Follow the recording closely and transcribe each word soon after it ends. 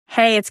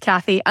Hey, it's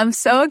Kathy. I'm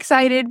so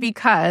excited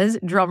because,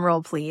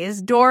 drumroll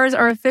please, doors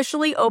are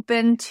officially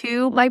open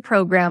to my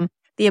program,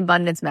 The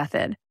Abundance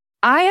Method.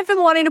 I have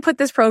been wanting to put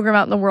this program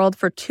out in the world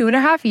for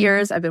 2.5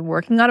 years. I've been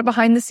working on it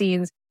behind the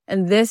scenes,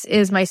 and this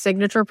is my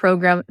signature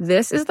program.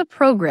 This is the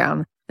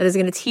program that is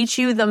going to teach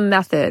you the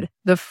method,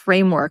 the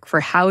framework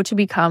for how to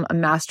become a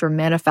master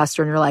manifestor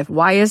in your life.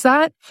 Why is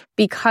that?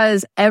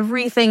 Because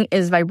everything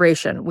is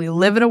vibration. We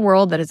live in a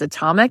world that is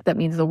atomic. That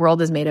means the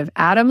world is made of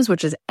atoms,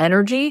 which is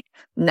energy.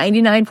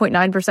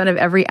 99.9% of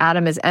every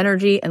atom is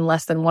energy and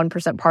less than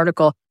 1%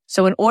 particle.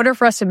 So in order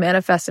for us to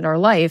manifest in our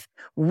life,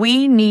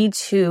 we need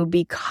to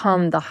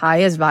become the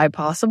highest vibe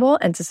possible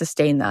and to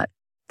sustain that.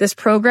 This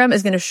program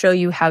is going to show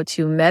you how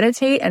to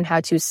meditate and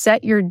how to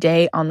set your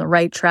day on the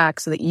right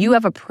track so that you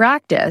have a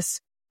practice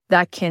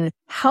that can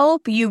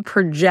help you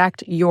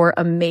project your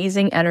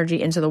amazing energy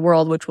into the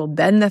world, which will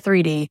bend the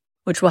 3D,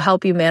 which will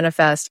help you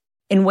manifest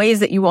in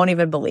ways that you won't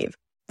even believe.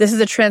 This is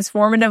a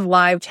transformative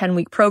live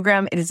 10-week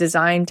program. It is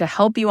designed to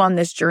help you on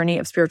this journey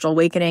of spiritual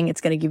awakening.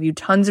 It's going to give you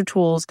tons of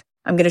tools.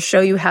 I'm going to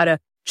show you how to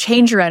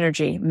change your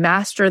energy,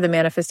 master the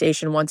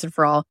manifestation once and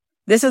for all.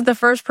 This is the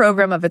first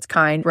program of its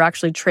kind. We're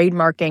actually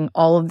trademarking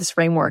all of this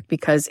framework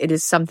because it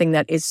is something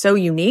that is so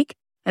unique,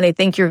 and I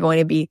think you're going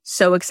to be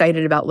so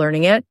excited about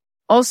learning it.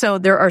 Also,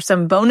 there are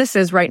some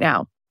bonuses right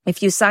now.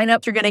 If you sign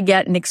up, you're going to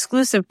get an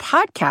exclusive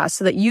podcast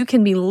so that you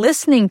can be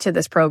listening to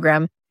this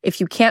program. If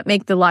you can't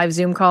make the live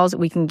Zoom calls,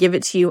 we can give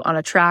it to you on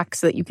a track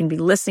so that you can be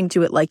listening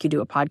to it like you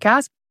do a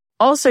podcast.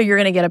 Also, you're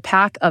going to get a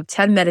pack of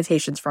 10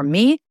 meditations from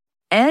me.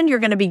 And you're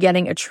going to be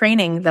getting a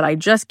training that I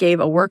just gave,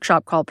 a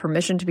workshop called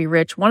Permission to be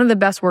Rich, one of the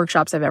best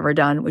workshops I've ever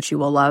done, which you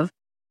will love.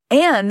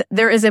 And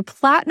there is a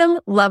platinum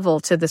level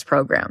to this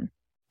program.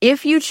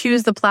 If you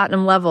choose the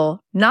platinum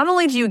level, not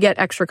only do you get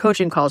extra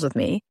coaching calls with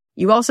me,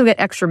 you also get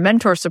extra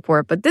mentor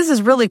support, but this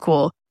is really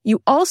cool. You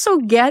also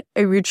get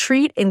a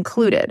retreat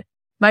included.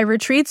 My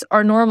retreats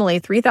are normally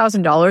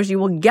 $3,000. You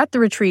will get the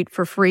retreat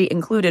for free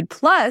included.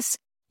 Plus,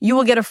 you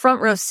will get a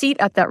front row seat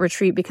at that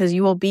retreat because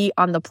you will be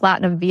on the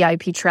platinum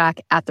VIP track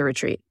at the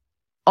retreat.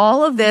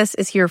 All of this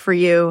is here for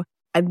you.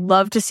 I'd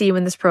love to see you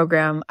in this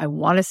program. I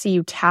want to see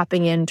you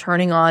tapping in,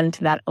 turning on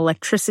to that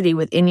electricity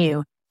within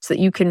you so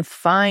that you can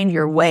find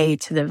your way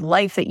to the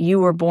life that you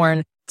were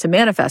born to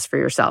manifest for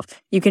yourself.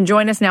 You can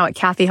join us now at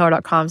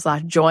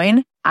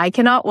kathyheller.com/join. I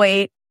cannot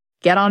wait.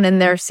 Get on in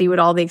there, see what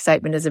all the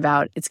excitement is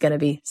about. It's going to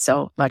be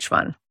so much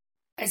fun.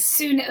 As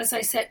soon as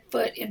I set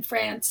foot in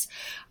France,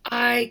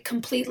 I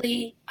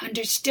completely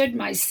understood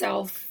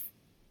myself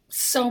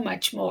so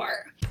much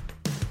more.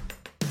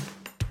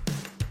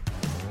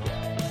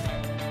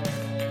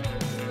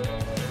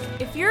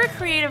 If you're a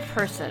creative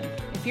person,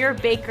 if you're a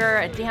baker,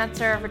 a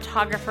dancer, a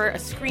photographer, a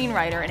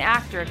screenwriter, an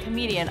actor, a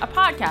comedian, a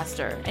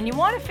podcaster, and you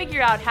want to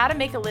figure out how to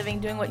make a living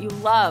doing what you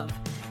love,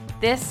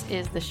 this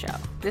is the show.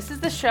 This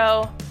is the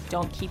show.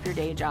 Don't keep your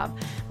day job.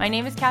 My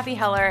name is Kathy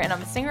Heller, and I'm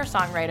a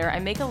singer-songwriter. I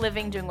make a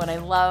living doing what I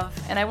love,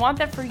 and I want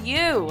that for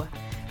you.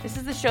 This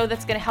is the show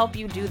that's going to help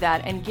you do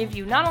that and give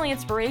you not only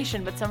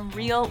inspiration, but some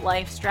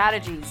real-life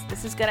strategies.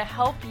 This is going to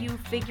help you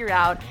figure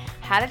out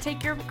how to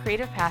take your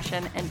creative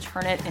passion and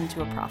turn it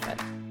into a profit.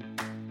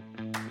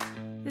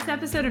 This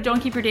episode of Don't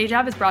Keep Your Day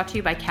Job is brought to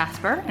you by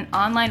Casper, an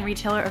online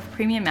retailer of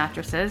premium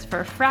mattresses for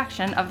a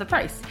fraction of the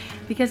price,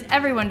 because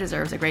everyone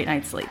deserves a great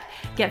night's sleep.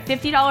 Get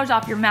 $50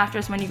 off your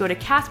mattress when you go to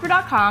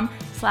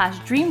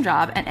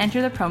casper.com/dreamjob and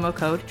enter the promo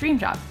code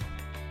DREAMJOB.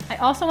 I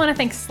also want to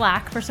thank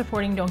Slack for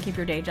supporting Don't Keep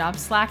Your Day Job.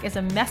 Slack is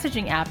a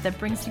messaging app that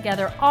brings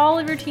together all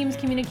of your team's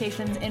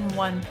communications in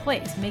one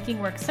place, making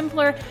work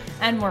simpler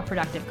and more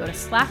productive. Go to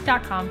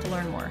slack.com to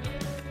learn more.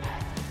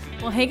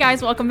 Well, hey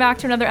guys, welcome back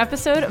to another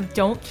episode of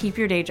Don't Keep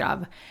Your Day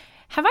Job.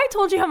 Have I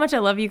told you how much I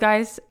love you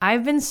guys?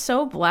 I've been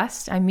so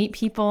blessed. I meet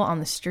people on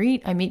the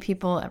street. I meet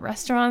people at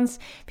restaurants.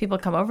 People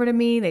come over to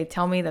me. They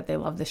tell me that they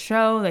love the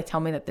show. They tell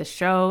me that this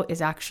show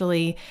is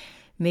actually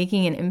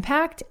making an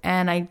impact.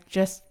 And I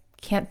just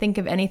can't think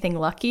of anything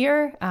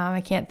luckier.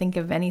 I can't think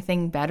of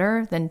anything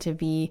better than to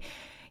be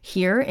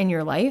here in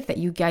your life, that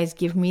you guys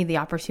give me the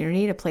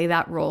opportunity to play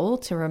that role,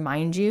 to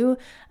remind you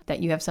that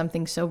you have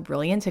something so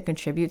brilliant to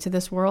contribute to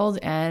this world.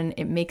 And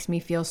it makes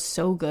me feel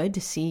so good to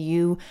see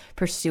you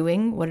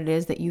pursuing what it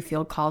is that you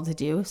feel called to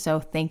do. So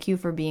thank you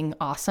for being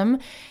awesome.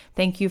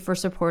 Thank you for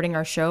supporting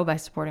our show by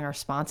supporting our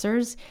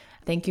sponsors.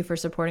 Thank you for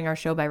supporting our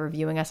show by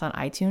reviewing us on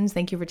iTunes.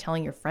 Thank you for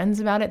telling your friends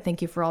about it.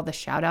 Thank you for all the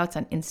shout outs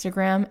on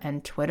Instagram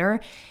and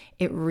Twitter.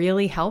 It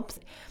really helps.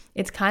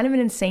 It's kind of an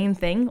insane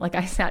thing. Like,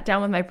 I sat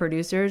down with my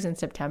producers in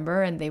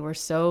September and they were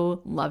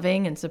so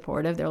loving and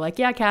supportive. They're like,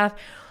 yeah, Kath,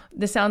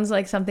 this sounds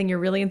like something you're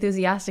really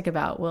enthusiastic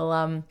about.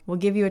 We'll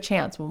give you a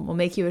chance. We'll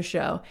make you a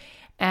show.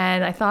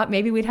 And I thought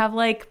maybe we'd have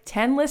like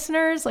 10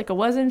 listeners. Like, I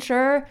wasn't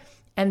sure.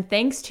 And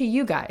thanks to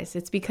you guys,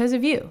 it's because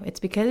of you. It's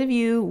because of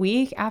you.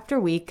 Week after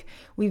week,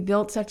 we've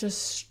built such a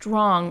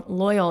strong,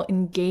 loyal,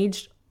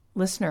 engaged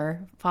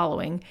listener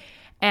following.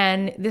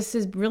 And this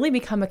has really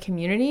become a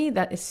community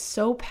that is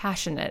so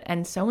passionate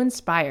and so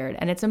inspired,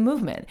 and it's a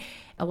movement.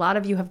 A lot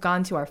of you have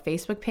gone to our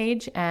Facebook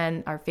page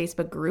and our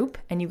Facebook group,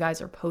 and you guys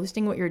are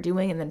posting what you're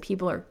doing, and then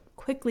people are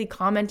quickly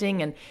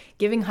commenting and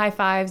giving high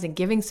fives and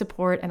giving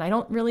support. And I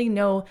don't really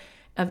know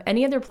of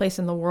any other place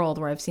in the world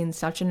where I've seen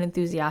such an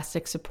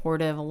enthusiastic,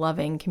 supportive,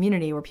 loving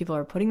community where people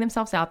are putting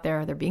themselves out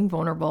there, they're being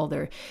vulnerable,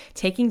 they're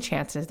taking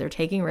chances, they're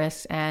taking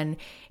risks, and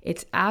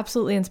it's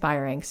absolutely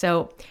inspiring.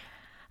 So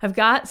I've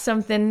got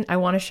something I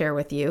want to share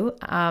with you.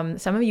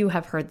 Some of you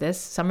have heard this.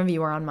 Some of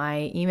you are on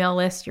my email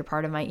list. You're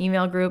part of my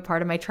email group,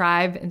 part of my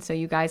tribe. And so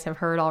you guys have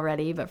heard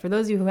already. But for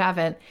those of you who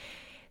haven't,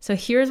 so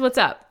here's what's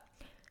up.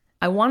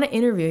 I want to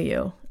interview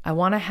you. I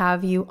want to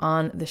have you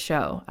on the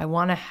show. I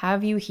want to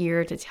have you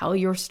here to tell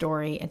your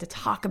story and to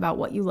talk about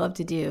what you love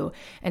to do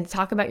and to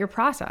talk about your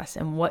process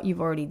and what you've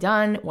already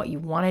done, what you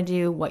want to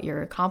do, what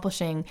you're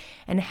accomplishing,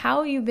 and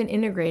how you've been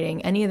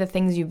integrating any of the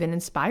things you've been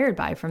inspired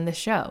by from this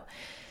show.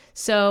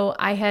 So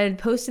I had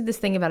posted this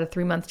thing about a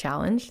 3-month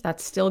challenge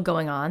that's still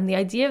going on. The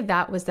idea of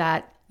that was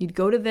that you'd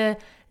go to the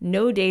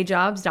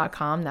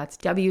nodayjobs.com. That's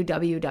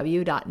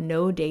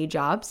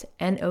www.nodayjobs,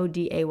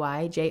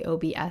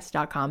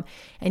 nodayjobs.com.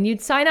 And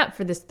you'd sign up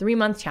for this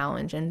 3-month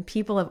challenge, and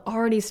people have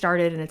already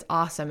started, and it's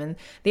awesome. And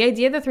the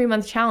idea of the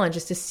 3-month challenge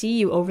is to see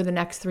you over the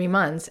next 3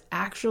 months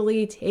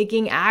actually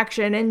taking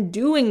action and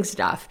doing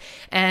stuff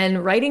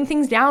and writing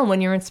things down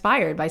when you're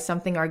inspired by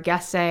something our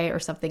guests say or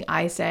something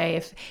I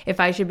say,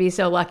 if I should be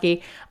so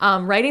lucky,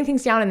 writing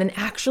things down and then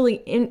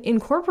actually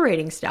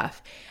incorporating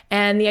stuff.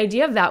 And the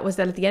idea of that was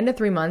that at the end of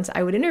 3 months,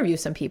 I would interview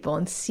some people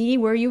and see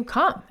where you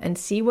come and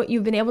see what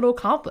you've been able to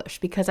accomplish,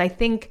 because I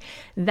think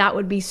that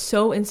would be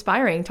so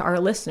inspiring to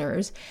our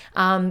listeners.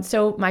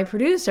 So my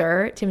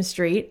producer, Tim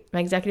Street,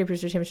 my executive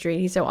producer, Tim Street,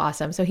 he's so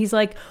awesome. So he's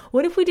like,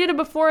 what if we did a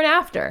before and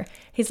after?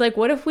 He's like,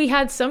 what if we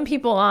had some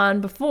people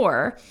on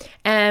before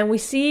and we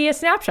see a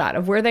snapshot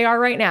of where they are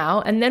right now,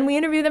 and then we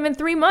interview them in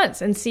 3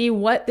 months and see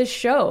what this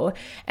show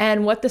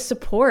and what the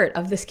support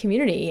of this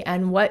community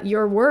and what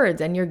your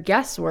words and your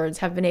guests' words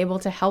have been able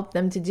to help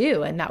them to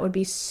do. And that would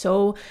be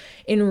so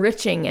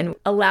enriching and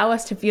allow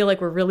us to feel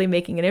like we're really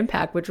making an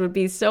impact, which would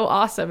be so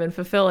awesome and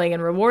fulfilling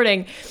and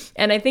rewarding.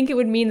 And I think it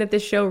would mean that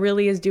this show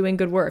really is doing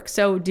good work.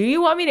 So do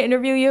you want me to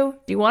interview you?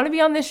 Do you want to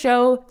be on this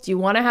show? Do you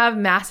want to have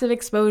massive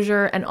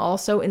exposure and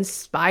also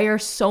inspire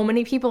so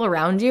many people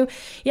around you?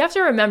 You have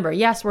to remember,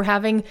 yes, we're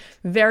having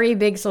very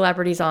big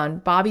celebrities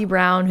on. Bobbi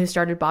Brown, who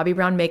started Bobbi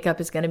Brown Makeup,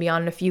 is going to be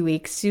on in a few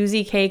weeks.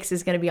 Susie Cakes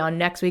is going to be on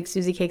next week.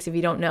 Susie Cakes, if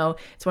you don't know,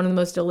 it's one of the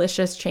most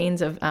delicious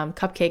chains of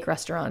cupcake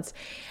restaurants.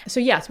 So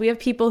yes, we have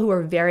people who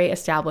are very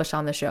established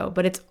on the show,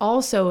 but it's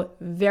also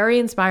very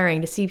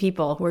inspiring to see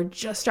people who are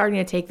just starting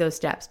to take those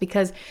steps.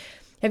 Because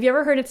have you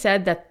ever heard it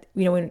said that,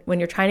 you know, when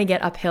you're trying to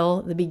get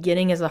uphill, the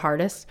beginning is the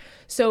hardest?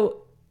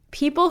 So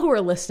people who are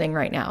listening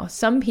right now,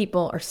 some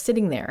people are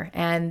sitting there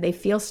and they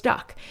feel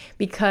stuck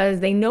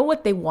because they know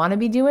what they want to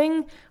be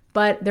doing,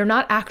 but they're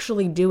not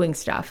actually doing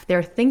stuff.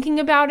 They're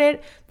thinking about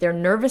it, they're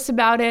nervous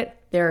about it,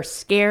 they're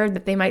scared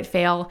that they might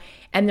fail,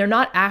 and they're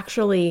not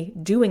actually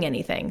doing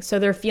anything. So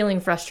they're feeling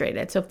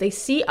frustrated. So if they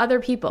see other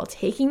people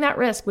taking that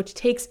risk, which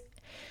takes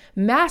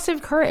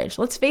massive courage,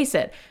 let's face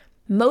it,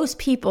 most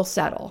people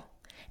settle.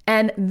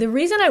 And the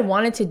reason I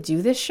wanted to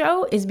do this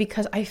show is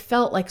because I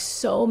felt like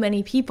so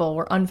many people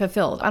were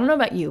unfulfilled. I don't know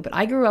about you, but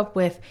I grew up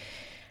with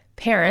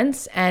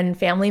parents and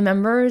family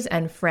members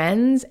and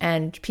friends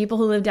and people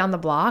who live down the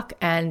block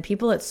and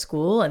people at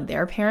school and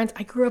their parents.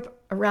 I grew up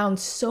around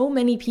so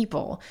many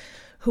people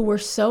who were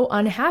so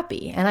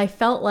unhappy. And I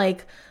felt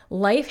like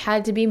life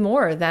had to be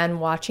more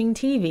than watching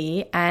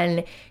TV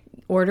and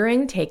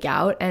ordering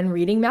takeout and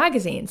reading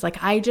magazines.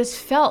 Like, I just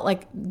felt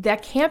like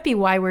that can't be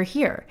why we're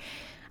here.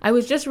 I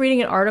was just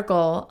reading an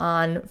article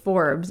on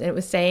Forbes, and it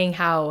was saying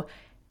how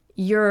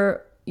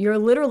you're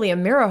literally a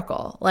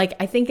miracle. Like,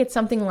 I think it's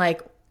something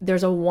like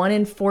there's a 1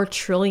 in 4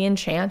 trillion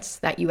chance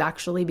that you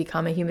actually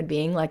become a human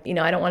being. Like, you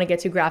know, I don't want to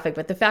get too graphic,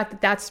 but the fact that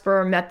that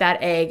sperm met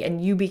that egg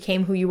and you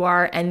became who you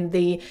are, and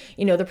the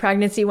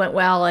pregnancy went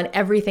well and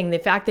everything, the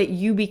fact that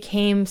you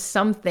became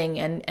something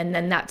and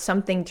then that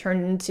something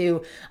turned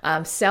into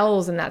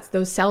cells, and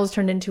those cells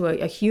turned into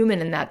a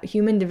human, and that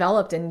human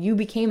developed and you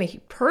became a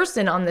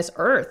person on this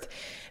earth.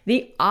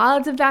 The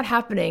odds of that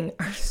happening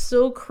are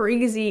so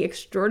crazy,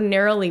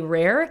 extraordinarily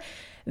rare,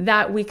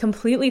 that we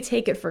completely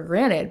take it for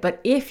granted.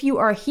 But if you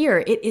are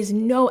here, it is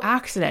no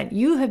accident.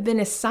 You have been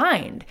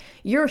assigned.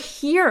 You're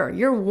here.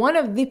 You're one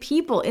of the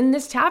people in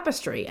this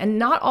tapestry. And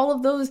not all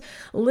of those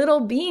little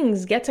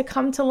beings get to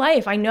come to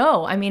life. I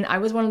know. I mean, I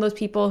was one of those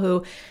people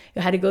who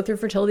had to go through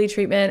fertility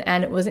treatment,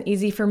 and it wasn't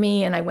easy for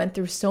me. And I went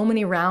through so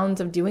many rounds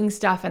of doing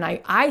stuff. And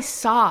I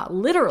saw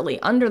literally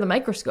under the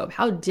microscope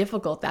how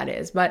difficult that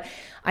is. But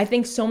I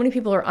think so many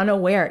people are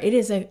unaware. It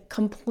is a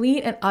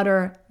complete and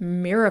utter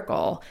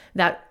miracle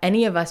that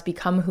any of us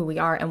become who we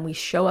are and we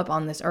show up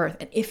on this earth.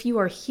 And if you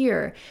are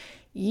here,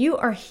 you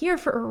are here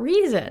for a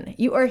reason.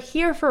 You are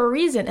here for a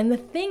reason. And the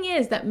thing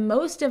is that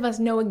most of us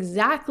know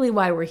exactly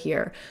why we're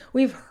here.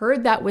 We've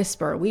heard that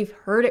whisper. We've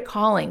heard it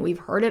calling. We've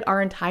heard it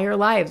our entire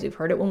lives. We've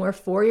heard it when we were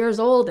 4 years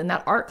old in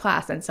that art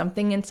class and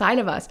something inside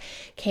of us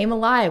came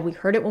alive. We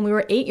heard it when we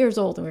were 8 years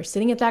old and we were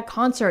sitting at that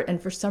concert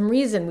and for some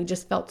reason we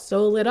just felt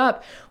so lit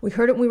up. We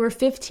heard it when we were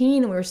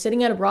 15 and we were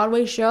sitting at a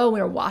Broadway show and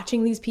we were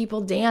watching these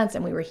people dance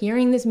and we were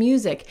hearing this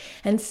music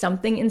and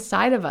something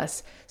inside of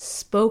us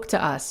spoke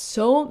to us.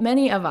 So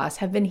many of us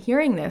have been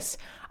hearing this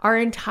our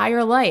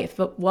entire life,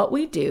 but what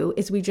we do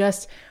is we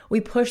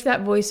push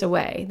that voice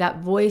away. That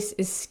voice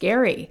is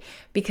scary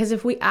because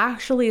if we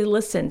actually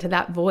listen to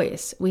that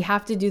voice, we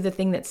have to do the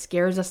thing that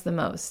scares us the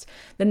most.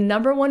 The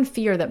number one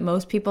fear that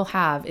most people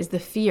have is the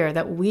fear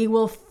that we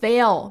will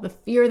fail, the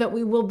fear that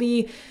we will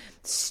be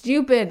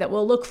stupid, that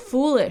we'll look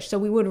foolish. So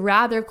we would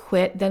rather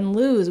quit than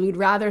lose. We'd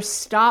rather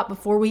stop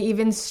before we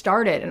even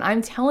started. And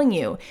I'm telling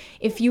you,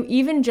 if you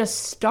even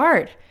just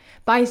start,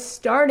 by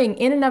starting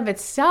in and of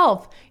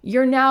itself,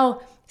 you're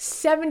now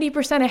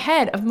 70%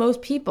 ahead of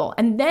most people.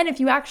 And then if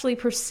you actually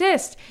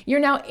persist,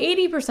 you're now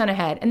 80%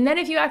 ahead. And then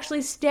if you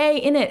actually stay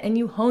in it and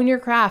you hone your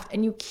craft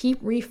and you keep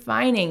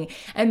refining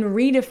and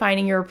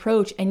redefining your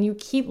approach and you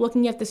keep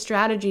looking at the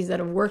strategies that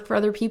have worked for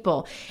other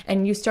people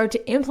and you start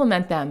to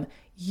implement them,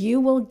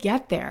 you will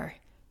get there.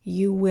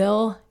 You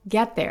will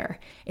get there.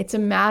 It's a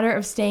matter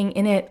of staying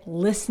in it,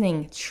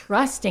 listening,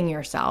 trusting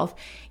yourself,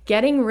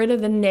 getting rid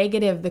of the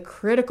negative, the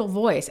critical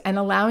voice, and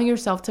allowing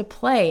yourself to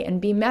play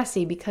and be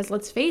messy because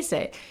let's face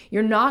it,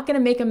 you're not going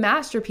to make a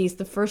masterpiece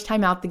the first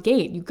time out the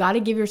gate. You got to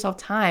give yourself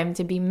time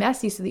to be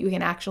messy so that you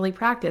can actually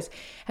practice.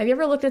 Have you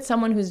ever looked at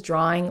someone who's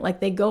drawing, like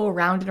they go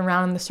around and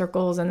around in the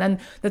circles and then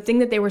the thing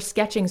that they were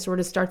sketching sort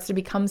of starts to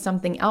become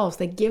something else?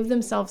 They give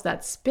themselves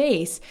that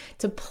space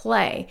to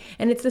play.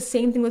 And it's the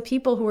same thing with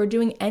people who are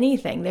doing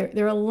anything.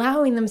 They're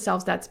allowing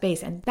themselves that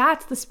space. And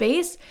that's the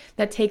space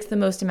that takes the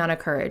most amount of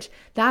courage.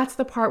 That's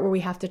the part where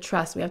we have to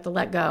trust, we have to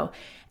let go.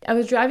 I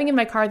was driving in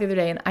my car the other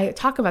day, and I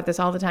talk about this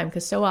all the time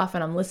because so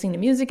often I'm listening to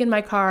music in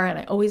my car and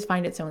I always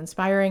find it so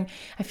inspiring.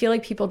 I feel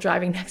like people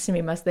driving next to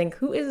me must think,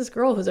 who is this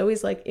girl who's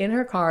always like in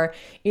her car,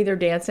 either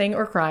dancing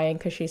or crying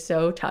because she's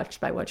so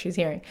touched by what she's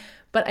hearing.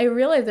 But I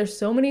realize there's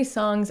so many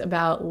songs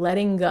about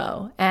letting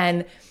go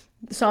and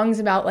songs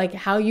about like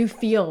how you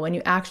feel when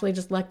you actually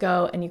just let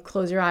go and you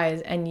close your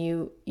eyes and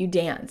you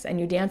dance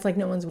like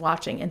no one's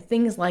watching and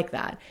things like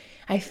that.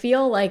 I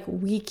feel like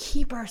we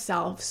keep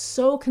ourselves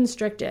so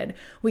constricted.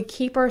 We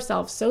keep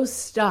ourselves so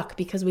stuck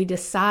because we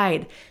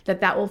decide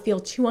that will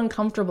feel too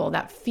uncomfortable.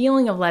 That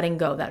feeling of letting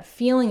go, that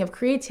feeling of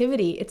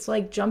creativity, it's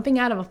like jumping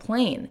out of a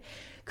plane.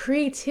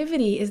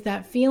 Creativity is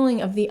that feeling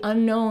of the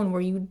unknown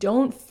where you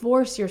don't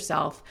force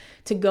yourself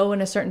to go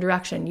in a certain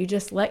direction. You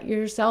just let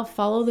yourself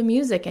follow the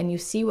music and you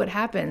see what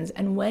happens.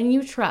 And when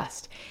you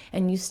trust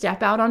and you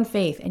step out on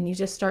faith and you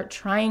just start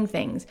trying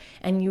things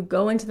and you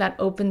go into that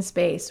open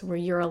space where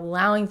you're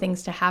allowing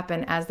things to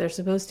happen as they're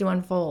supposed to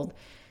unfold,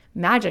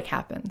 magic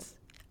happens.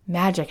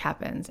 Magic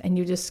happens. And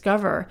you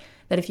discover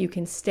that if you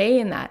can stay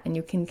in that and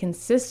you can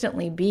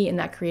consistently be in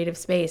that creative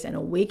space and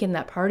awaken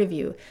that part of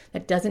you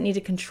that doesn't need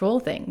to control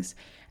things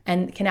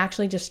and can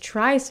actually just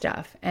try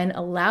stuff and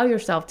allow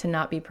yourself to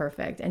not be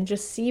perfect and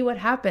just see what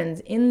happens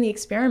in the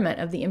experiment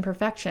of the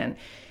imperfection,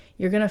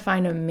 you're going to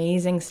find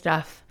amazing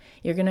stuff.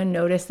 You're going to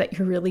notice that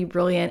you're really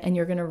brilliant and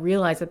you're going to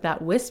realize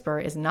that whisper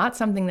is not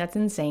something that's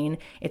insane.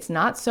 It's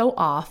not so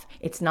off.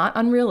 It's not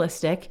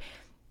unrealistic.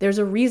 There's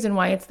a reason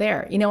why it's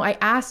there. I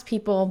asked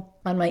people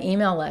on my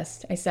email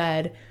list, I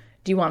said,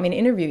 do you want me to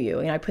interview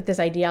you? I put this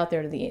idea out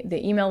there to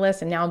the email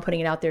list, and now I'm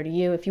putting it out there to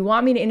you. If you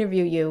want me to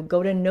interview you,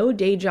 go to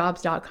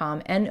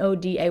nodayjobs.com,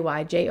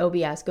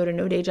 NODAYJOBS, go to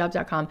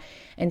nodayjobs.com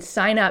and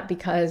sign up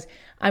because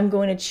I'm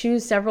going to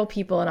choose several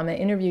people and I'm going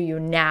to interview you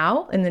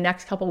now in the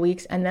next couple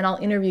weeks, and then I'll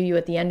interview you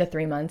at the end of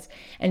 3 months.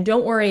 And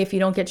don't worry if you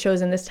don't get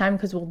chosen this time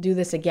because we'll do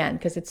this again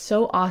because it's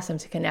so awesome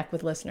to connect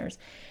with listeners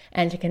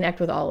and to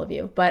connect with all of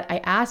you. But I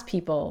asked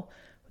people,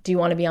 do you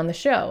want to be on the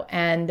show?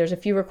 And there's a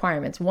few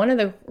requirements. One of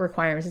the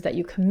requirements is that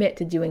you commit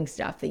to doing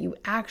stuff, that you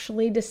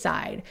actually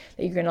decide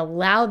that you're going to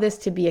allow this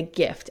to be a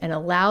gift and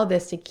allow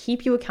this to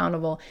keep you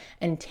accountable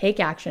and take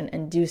action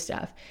and do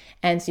stuff.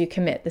 And so you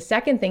commit. The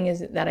second thing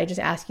is that I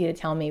just ask you to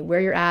tell me where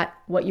you're at,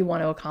 what you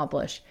want to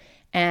accomplish.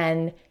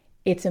 And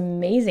it's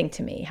amazing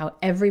to me how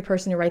every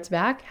person who writes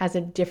back has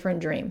a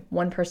different dream.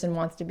 One person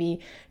wants to be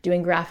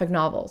doing graphic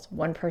novels.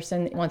 One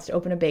person wants to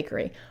open a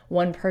bakery.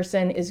 One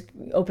person is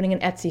opening an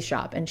Etsy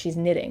shop and she's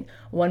knitting.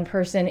 One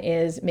person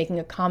is making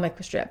a comic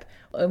strip.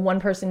 One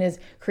person is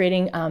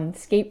creating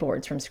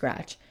skateboards from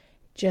scratch.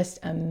 Just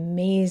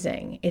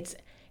amazing.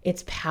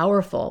 It's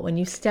powerful when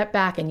you step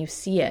back and you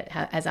see it,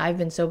 as I've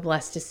been so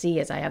blessed to see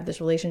as I have this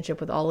relationship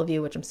with all of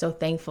you, which I'm so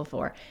thankful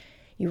for.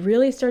 you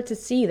really start to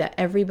see that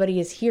everybody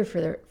is here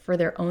for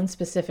their own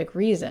specific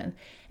reason.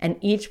 And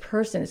each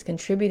person is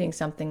contributing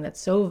something that's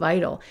so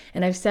vital.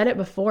 And I've said it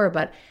before,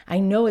 but I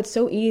know it's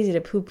so easy to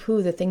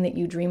poo-poo the thing that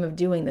you dream of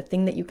doing, the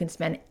thing that you can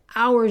spend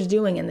hours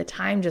doing, and the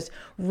time just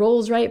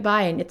rolls right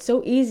by. And it's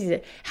so easy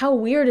how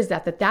weird is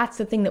that that's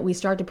the thing that we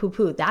start to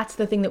poo-poo. That's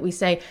the thing that we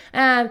say,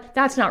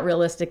 that's not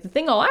realistic. The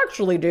thing I'll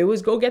actually do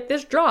is go get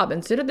this job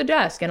and sit at the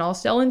desk and I'll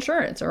sell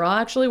insurance, or I'll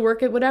actually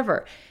work at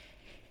whatever.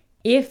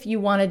 If you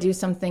want to do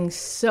something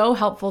so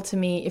helpful to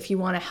me, if you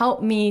want to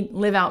help me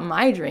live out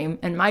my dream,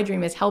 and my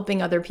dream is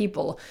helping other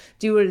people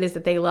do what it is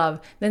that they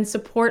love, then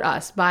support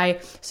us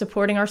by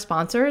supporting our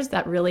sponsors.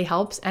 That really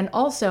helps. And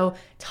also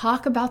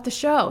talk about the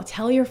show.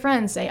 Tell your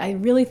friends, say, I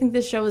really think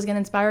this show is going to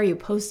inspire you.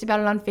 Post about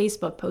it on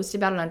Facebook, post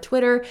about it on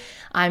Twitter.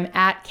 I'm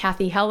at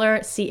Cathy Heller,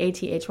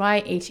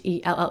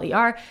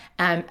 CathyHeller.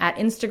 I'm at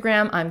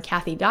Instagram, I'm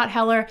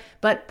Cathy.Heller,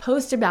 but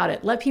post about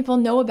it. Let people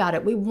know about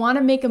it. We want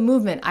to make a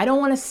movement. I don't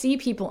want to see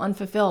people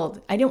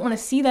unfulfilled. I didn't want to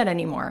see that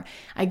anymore.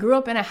 I grew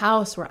up in a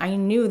house where I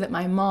knew that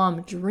my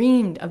mom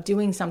dreamed of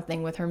doing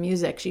something with her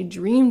music. She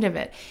dreamed of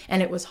it,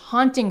 and it was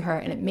haunting her,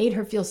 and it made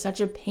her feel such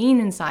a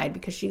pain inside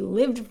because she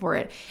lived for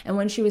it. And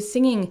when she was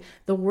singing,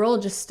 the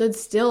world just stood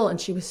still,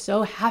 and she was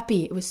so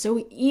happy. It was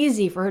so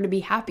easy for her to be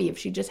happy if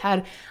she just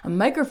had a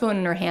microphone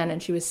in her hand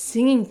and she was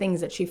singing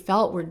things that she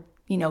felt were,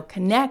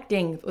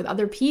 connecting with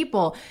other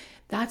people.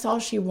 That's all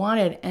she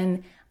wanted.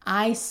 And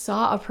I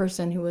saw a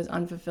person who was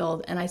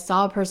unfulfilled, and I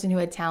saw a person who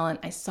had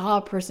talent. I saw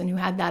a person who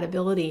had that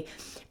ability,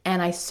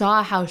 and I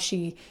saw how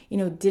she,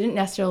 didn't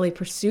necessarily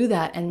pursue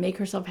that and make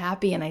herself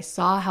happy. And I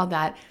saw how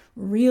that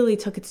really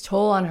took its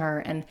toll on her,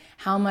 and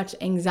how much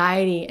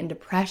anxiety and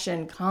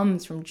depression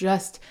comes from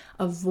just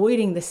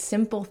avoiding the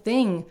simple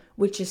thing,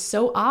 which is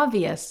so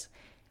obvious.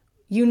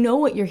 You know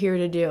what you're here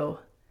to do.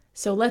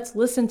 So let's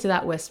listen to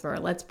that whisper.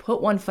 Let's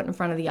put one foot in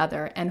front of the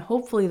other. And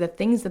hopefully the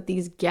things that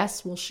these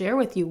guests will share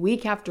with you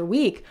week after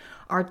week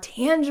are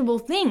tangible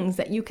things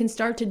that you can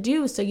start to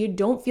do, so you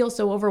don't feel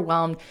so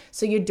overwhelmed,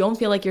 so you don't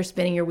feel like you're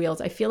spinning your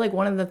wheels. I feel like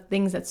one of the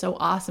things that's so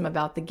awesome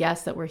about the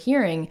guests that we're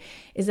hearing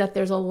is that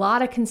there's a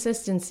lot of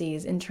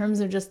consistencies in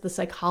terms of just the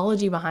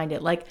psychology behind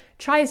it. Like,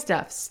 try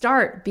stuff,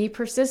 start, be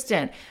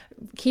persistent,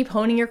 keep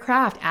honing your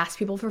craft, ask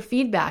people for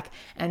feedback,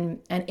 and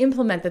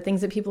implement the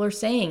things that people are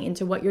saying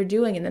into what you're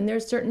doing. And then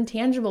there's certain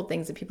tangible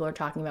things that people are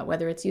talking about,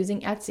 whether it's using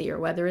Etsy, or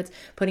whether it's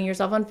putting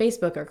yourself on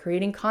Facebook, or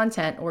creating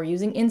content, or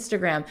using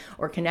Instagram,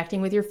 or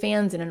connecting with your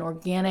fans in an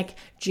organic,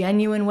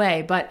 genuine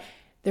way. But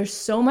there's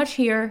so much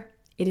here.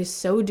 It is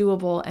so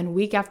doable, and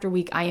week after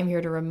week, I am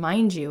here to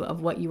remind you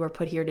of what you were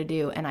put here to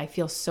do, and I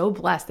feel so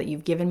blessed that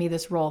you've given me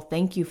this role.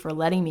 Thank you for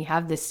letting me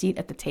have this seat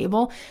at the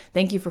table.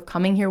 Thank you for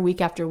coming here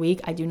week after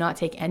week. I do not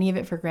take any of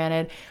it for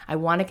granted. I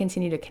want to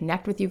continue to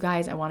connect with you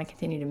guys. I want to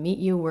continue to meet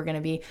you. We're going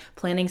to be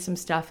planning some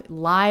stuff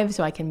live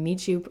so I can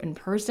meet you in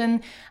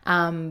person,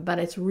 but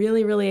it's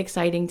really, really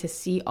exciting to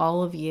see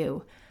all of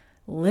you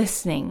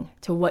listening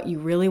to what you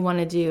really want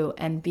to do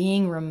and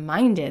being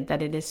reminded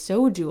that it is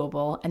so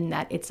doable and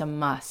that it's a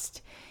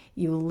must.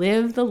 You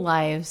live the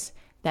lives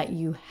that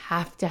you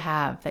have to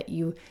have, that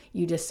you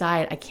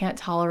decide, I can't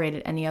tolerate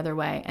it any other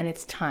way, and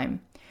it's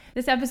time.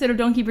 This episode of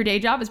Don't Keep Your Day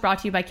Job is brought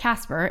to you by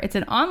Casper. It's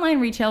an online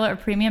retailer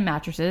of premium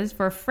mattresses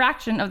for a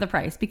fraction of the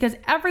price, because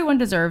everyone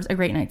deserves a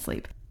great night's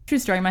sleep. True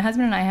story. My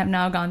husband and I have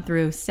now gone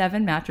through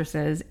 7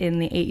 mattresses in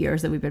the 8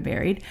 years that we've been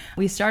married.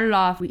 We started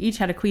off, we each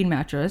had a queen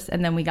mattress,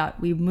 and then we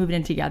moved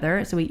in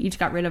together. So we each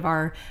got rid of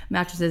our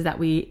mattresses that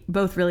we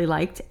both really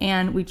liked.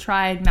 And we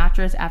tried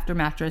mattress after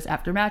mattress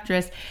after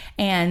mattress,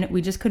 and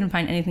we just couldn't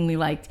find anything we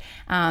liked.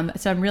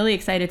 So I'm really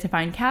excited to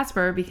find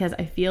Casper, because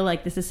I feel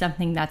like this is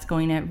something that's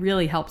going to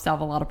really help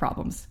solve a lot of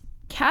problems.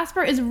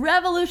 Casper is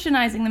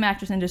revolutionizing the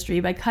mattress industry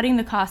by cutting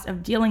the cost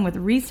of dealing with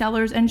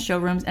resellers and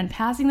showrooms and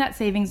passing that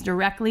savings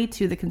directly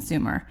to the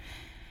consumer.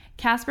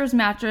 Casper's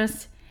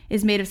mattress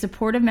is made of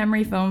supportive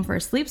memory foam for a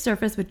sleep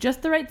surface with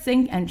just the right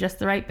sink and just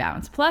the right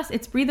bounce. Plus,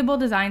 its breathable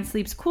design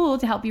sleeps cool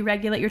to help you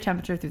regulate your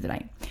temperature through the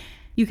night.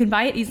 You can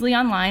buy it easily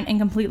online and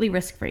completely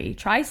risk-free.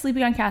 Try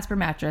sleeping on Casper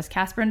mattress.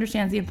 Casper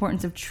understands the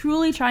importance of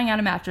truly trying out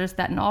a mattress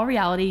that in all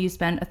reality you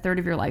spend a third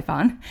of your life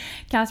on.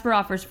 Casper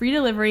offers free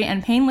delivery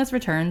and painless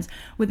returns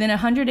within a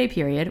 100-day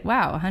period.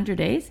 Wow, 100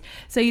 days?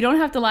 So you don't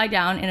have to lie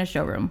down in a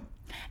showroom.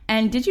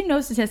 And did you know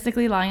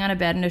statistically lying on a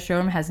bed in a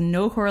showroom has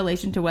no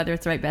correlation to whether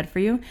it's the right bed for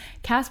you?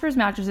 Casper's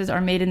mattresses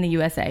are made in the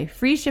USA.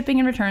 Free shipping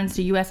and returns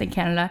to US and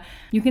Canada.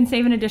 You can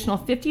save an additional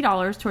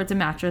 $50 towards a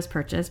mattress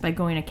purchase by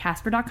going to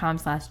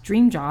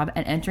casper.com/dreamjob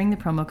and entering the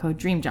promo code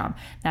DREAMJOB.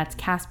 That's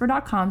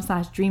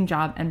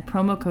casper.com/dreamjob and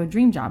promo code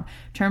DREAMJOB.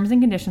 Terms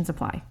and conditions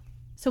apply.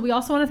 So we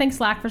also want to thank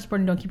Slack for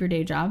supporting Don't Keep Your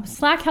Day Job.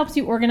 Slack helps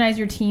you organize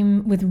your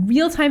team with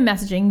real-time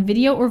messaging,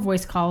 video or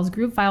voice calls,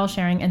 group file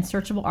sharing, and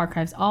searchable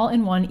archives, all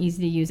in one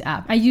easy-to-use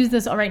app. I use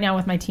this right now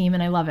with my team,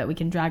 and I love it. We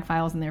can drag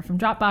files in there from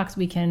Dropbox.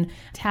 We can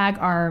tag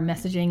our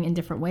messaging in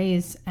different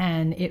ways,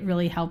 and it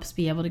really helps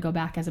be able to go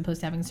back as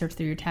opposed to having to search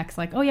through your text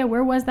like, oh yeah,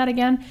 where was that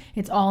again?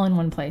 It's all in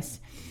one place.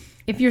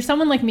 If you're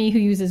someone like me who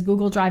uses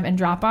Google Drive and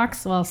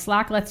Dropbox, well,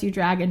 Slack lets you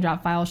drag and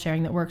drop file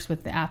sharing that works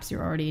with the apps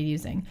you're already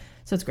using.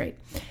 So it's great.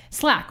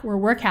 Slack, where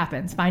work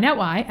happens. Find out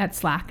why at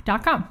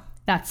slack.com.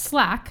 That's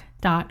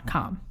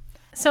slack.com.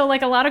 So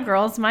like a lot of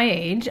girls my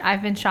age,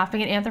 I've been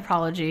shopping at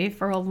Anthropologie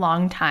for a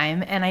long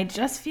time, and I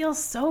just feel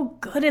so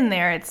good in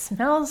there. It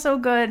smells so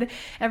good.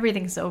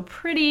 Everything's so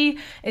pretty.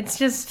 It's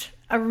just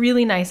a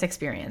really nice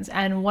experience.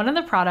 And one of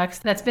the products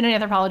that's been in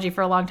Anthropologie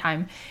for a long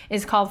time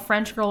is called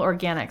French Girl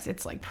Organics.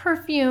 It's like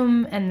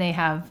perfume, and they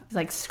have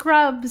like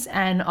scrubs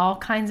and all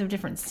kinds of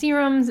different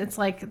serums. It's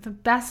like the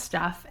best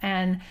stuff.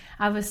 And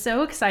I was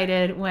so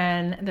excited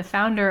when the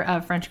founder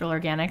of French Girl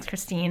Organics,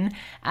 Christine,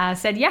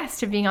 said yes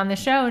to being on the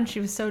show. And she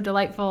was so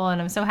delightful.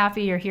 And I'm so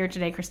happy you're here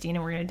today, Christine,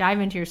 and we're going to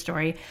dive into your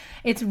story.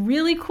 It's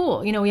really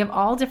cool. You know, we have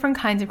all different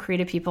kinds of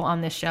creative people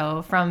on this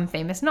show, from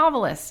famous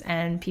novelists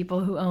and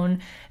people who own,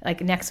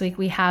 like next week,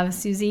 we have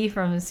Susie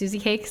from Susie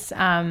Cakes,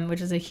 which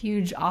is a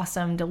huge,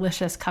 awesome,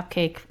 delicious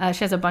cupcake.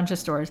 She has a bunch of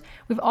stores.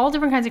 We have all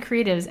different kinds of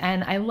creatives.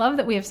 And I love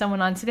that we have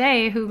someone on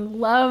today who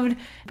loved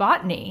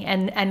botany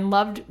and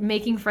loved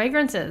making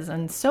fragrances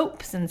and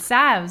soaps and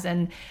salves.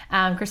 And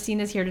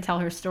Christina's here to tell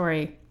her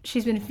story.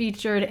 She's been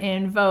featured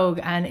in Vogue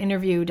and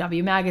Interview,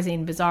 W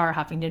Magazine, Bazaar,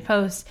 Huffington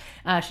Post.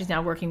 She's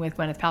now working with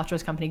Gwyneth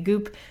Paltrow's company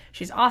Goop.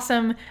 She's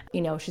awesome.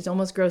 You know, she's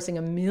almost grossing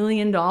 $1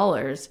 million.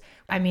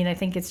 I mean, I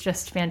think it's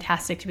just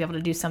fantastic to be able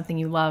to do something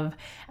you love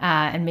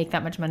and make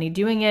that much money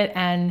doing it.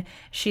 And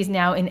she's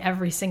now in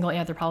every single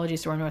Anthropologie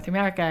store in North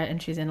America,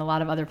 and she's in a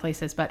lot of other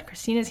places. But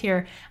Christina's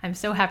here. I'm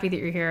so happy that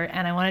you're here,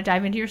 and I want to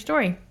dive into your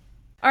story.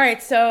 All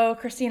right, so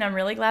Christine, I'm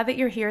really glad that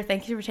you're here.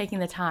 Thank you for taking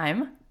the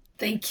time.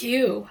 Thank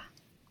you.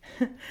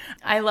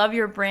 I love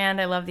your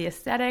brand. I love the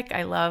aesthetic.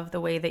 I love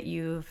the way that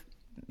you've,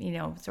 you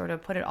know, sort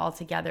of put it all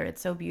together.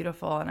 It's so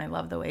beautiful. And I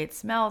love the way it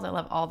smells. I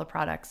love all the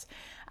products.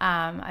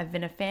 I've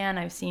been a fan.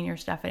 I've seen your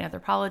stuff at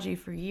Anthropologie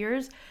for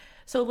years.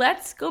 So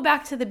let's go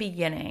back to the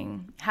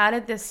beginning. How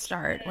did this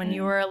start? When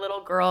you were a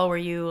little girl, were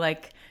you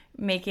like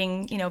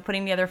making, you know,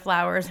 putting together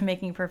flowers and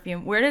making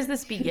perfume? Where does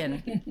this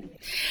begin?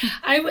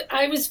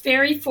 I was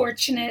very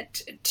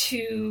fortunate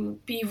to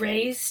be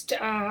raised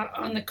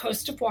on the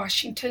coast of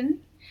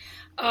Washington.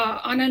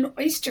 On an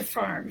oyster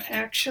farm,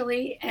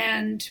 actually.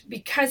 And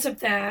because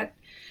of that,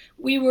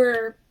 we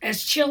were,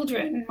 as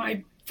children,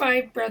 my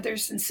 5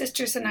 brothers and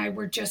sisters and I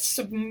were just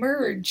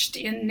submerged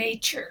in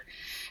nature.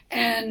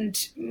 And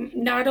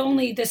not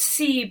only the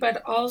sea,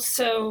 but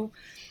also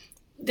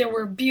there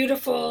were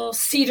beautiful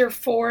cedar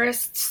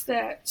forests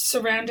that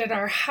surrounded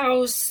our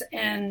house.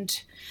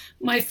 And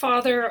my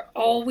father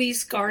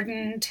always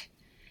gardened.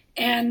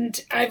 And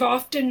I've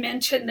often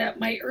mentioned that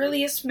my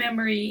earliest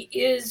memory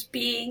is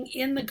being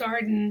in the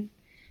garden,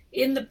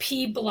 in the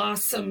pea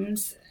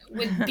blossoms,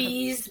 with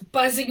bees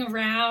buzzing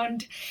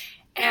around.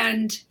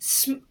 And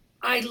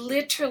I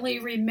literally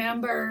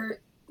remember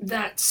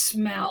that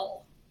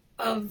smell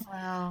of,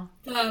 wow.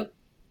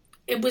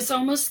 It was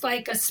almost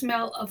like a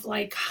smell of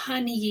like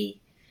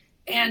honey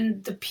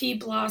and the pea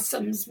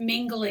blossoms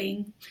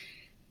mingling.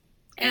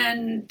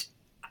 And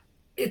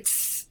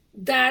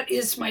that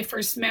is my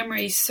first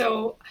memory.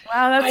 So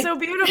wow, that's so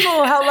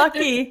beautiful. How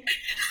lucky.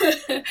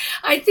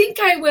 I think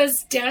I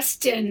was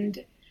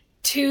destined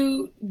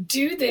to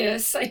do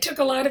this. I took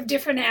a lot of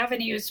different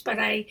avenues, but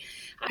I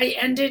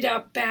ended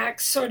up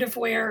back sort of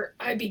where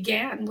I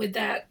began, with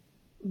that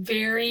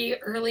very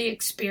early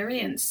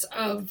experience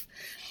of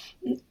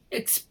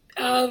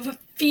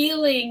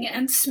feeling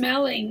and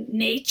smelling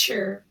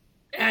nature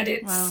at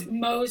its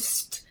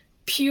most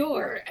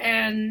pure.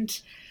 And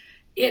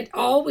it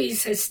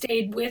always has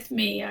stayed with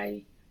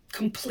me.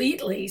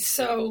 Completely.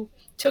 So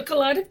took a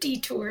lot of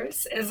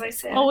detours, as I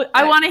said. Oh,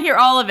 I want to hear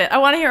all of it.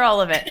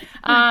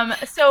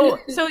 So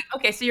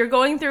you're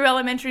going through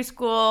elementary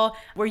school.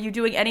 Were you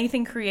doing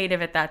anything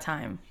creative at that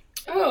time?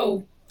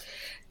 Oh,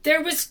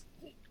 there was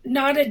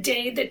not a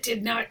day that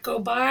did not go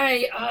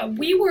by.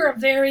 We were a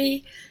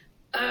very,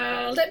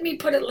 let me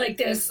put it like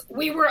this.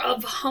 We were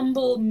of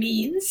humble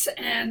means,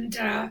 and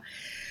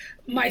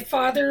my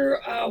father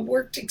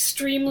worked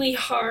extremely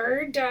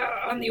hard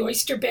on the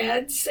oyster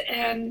beds,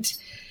 and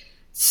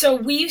so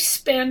we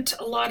spent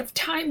a lot of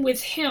time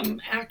with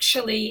him,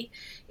 actually,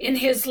 in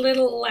his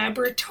little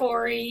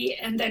laboratory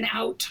and then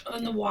out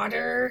on the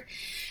water.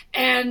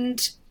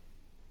 And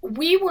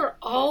we were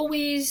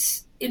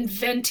always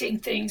inventing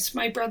things,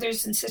 my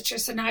brothers and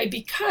sisters and I,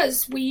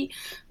 because we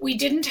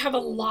didn't have a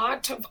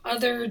lot of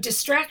other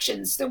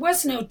distractions. There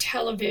was no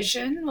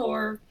television,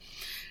 or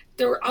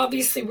there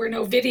obviously were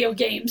no video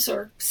games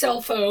or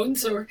cell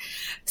phones,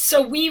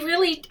 so we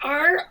really,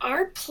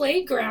 our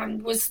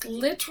playground was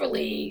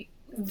literally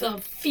the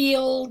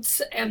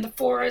fields and the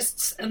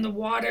forests and the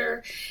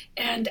water,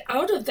 and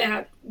out of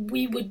that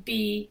we would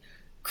be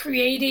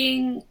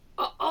creating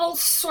all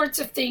sorts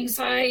of things.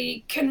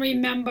 I can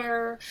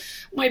remember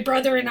my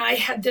brother and I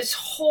had this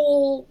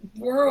whole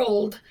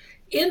world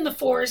in the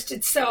forest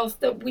itself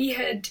that we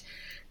had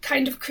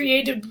kind of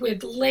created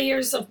with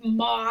layers of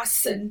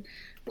moss, and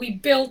we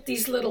built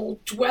these little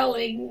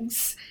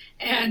dwellings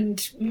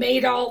and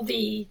made all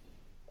the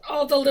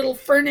all the little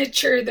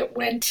furniture that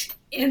went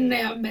in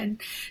them.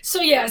 And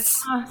so,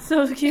 yes. Oh,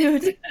 so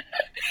cute.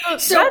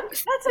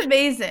 That's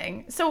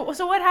amazing. So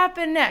what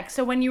happened next?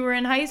 So when you were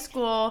in high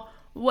school,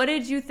 what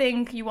did you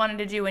think you wanted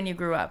to do when you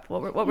grew up?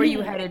 What were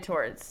you headed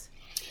towards?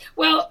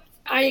 Well,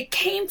 I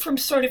came from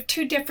sort of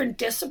two different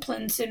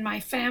disciplines in my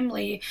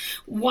family.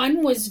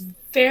 One was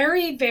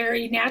very,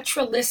 very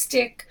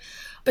naturalistic,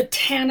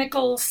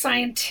 botanical,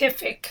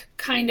 scientific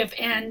kind of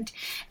end.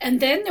 And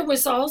then there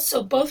was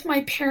also, both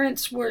my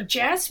parents were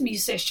jazz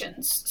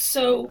musicians.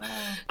 So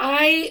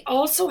I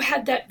also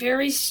had that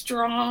very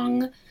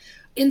strong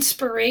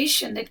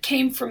inspiration that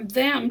came from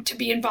them to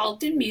be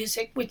involved in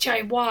music, which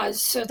I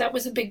was. So that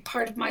was a big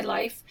part of my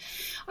life.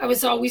 I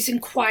was always in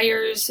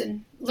choirs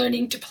and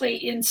learning to play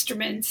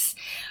instruments.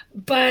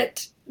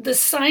 But the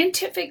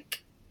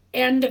scientific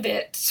end of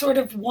it sort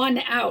of won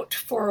out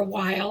for a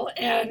while.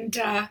 And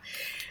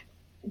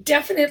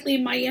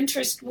definitely my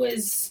interest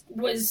was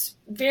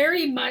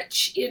very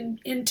much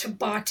into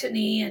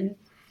botany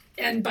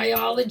and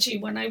biology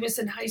when I was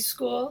in high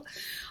school.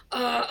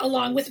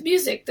 Along with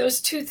music,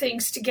 those two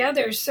things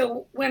together.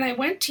 So when I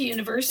went to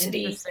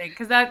university... Interesting,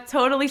 because that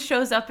totally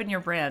shows up in your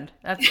brand.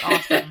 That's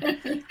awesome.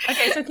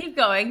 Okay, so keep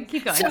going.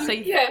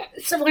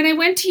 So when I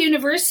went to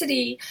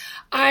university,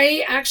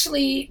 I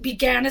actually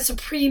began as a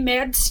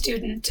pre-med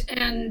student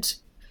and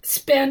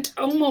spent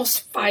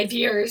almost 5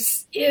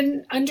 years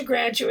in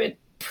undergraduate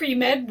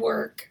pre-med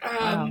work.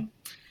 Wow.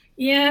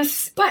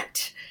 Yes,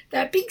 but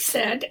that being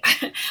said,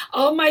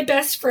 all my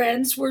best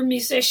friends were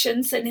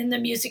musicians and in the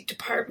music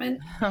department.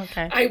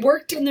 Okay. I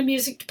worked in the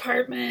music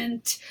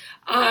department.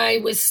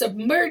 I was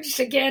submerged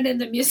again in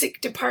the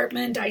music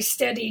department. I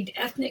studied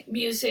ethnic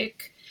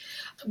music,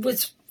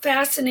 was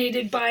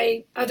fascinated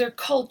by other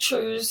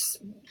cultures.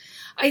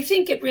 I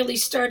think it really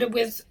started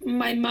with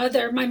my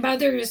mother. My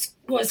mother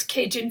was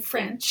Cajun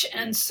French,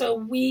 and so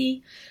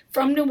we,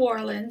 from New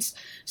Orleans,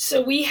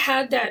 so we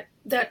had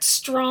that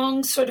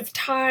strong sort of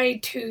tie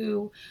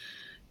to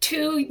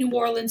New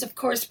Orleans, of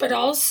course, but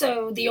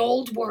also the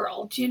old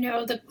world,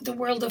 the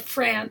world of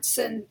France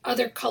and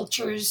other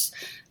cultures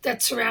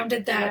that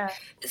surrounded that.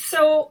 Yeah.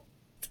 So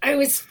I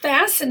was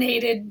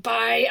fascinated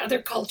by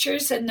other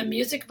cultures and the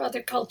music of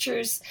other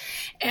cultures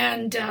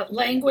and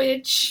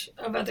language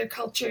of other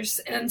cultures.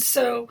 And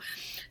so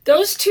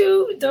those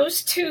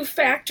two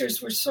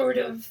factors were sort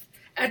of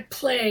at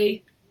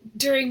play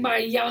during my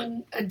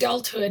young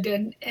adulthood,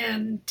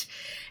 and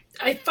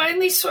I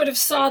finally sort of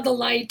saw the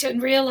light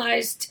and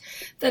realized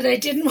that I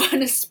didn't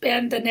want to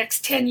spend the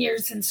next 10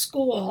 years in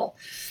school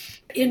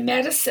in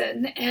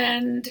medicine,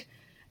 and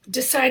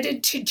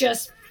decided to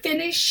just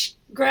finish,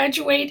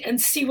 graduate, and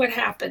see what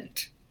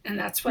happened. And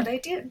that's what I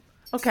did.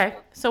 Okay.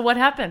 So what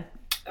happened?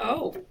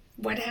 Oh,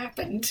 what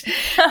happened?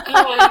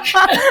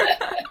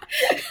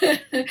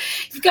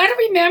 You've got to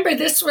remember,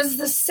 this was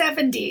the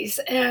 70s,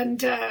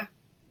 and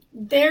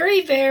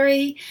very,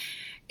 very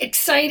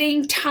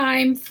exciting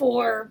time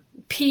for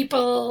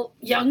people,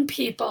 young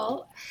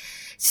people.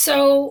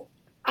 So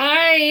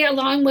I,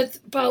 along with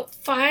about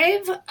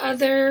 5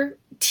 other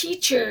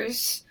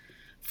teachers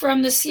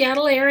from the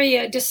Seattle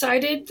area,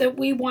 decided that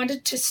we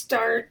wanted to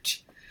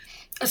start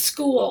a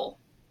school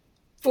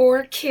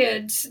for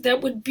kids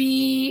that would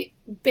be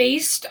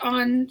based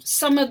on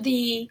some of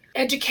the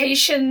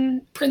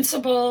education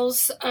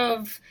principles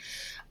of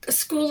a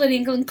school in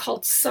England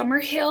called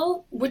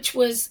Summerhill, which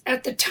was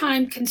at the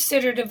time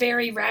considered a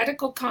very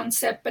radical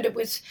concept, but it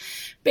was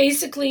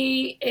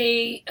basically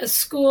a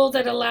school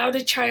that allowed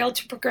a child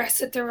to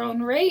progress at their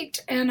own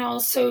rate and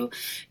also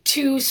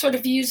to sort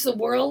of use the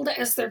world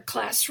as their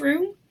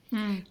classroom.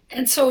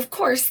 And so, of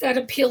course, that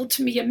appealed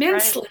to me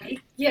immensely. Right.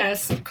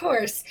 Yes, of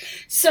course.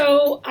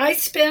 So I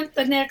spent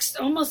the next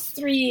almost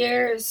 3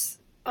 years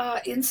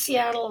in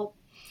Seattle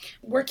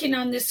working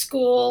on this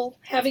school,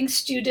 having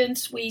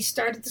students. We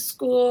started the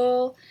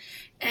school,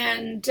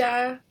 and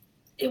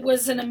it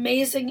was an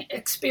amazing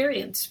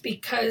experience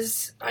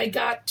because I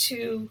got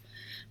to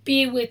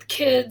be with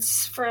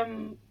kids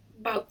from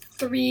about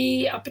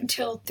 3 up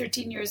until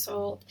 13 years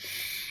old,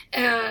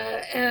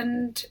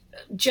 and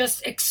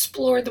just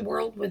explore the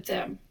world with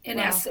them, in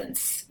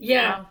essence.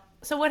 Yeah. Wow.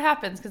 So what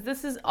happens?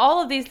 Because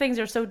all of these things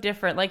are so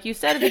different. Like you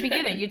said at the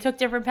beginning, you took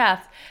different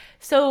paths.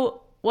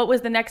 So what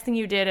was the next thing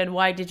you did, and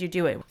why did you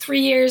do it?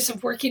 3 years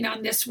of working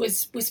on this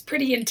was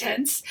pretty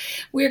intense.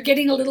 We were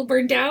getting a little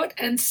burned out,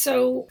 and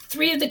so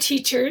 3 of the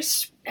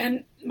teachers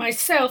and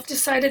myself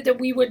decided that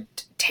we would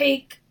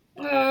take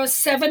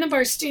 7 of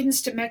our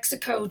students to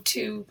Mexico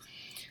to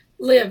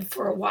live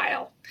for a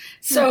while.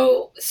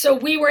 So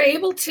we were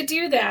able to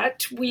do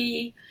that.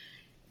 The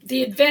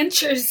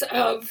adventures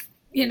of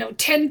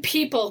 10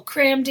 people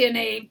crammed in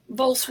a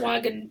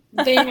Volkswagen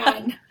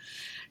van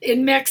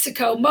in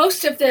Mexico,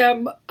 most of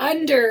them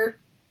under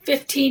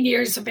 15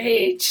 years of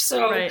age.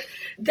 So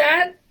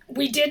that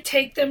we did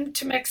take them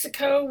to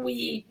Mexico.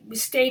 We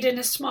stayed in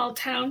a small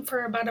town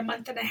for about a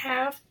month and a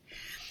half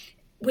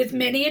with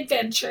many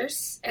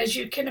adventures, as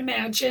you can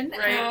imagine.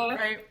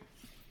 Right.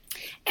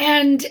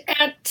 And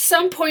at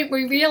some point,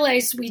 we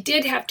realized we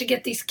did have to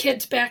get these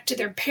kids back to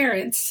their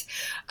parents.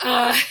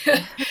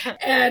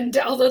 And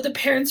although the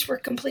parents were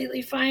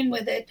completely fine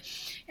with it,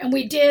 and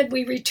we did,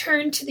 we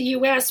returned to the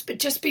U.S., but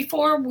just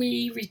before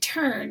we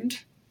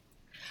returned,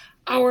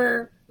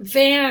 our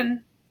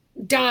van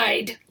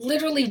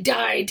literally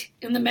died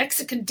in the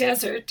Mexican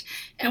desert,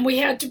 and we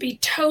had to be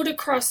towed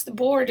across the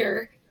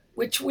border,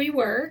 which we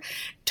were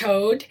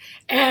towed,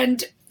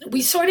 and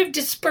we sort of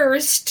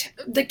dispersed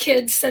the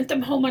kids, sent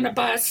them home on a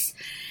bus.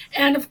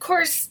 And of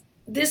course,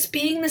 this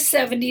being the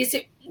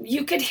 70s,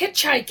 you could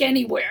hitchhike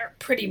anywhere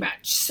pretty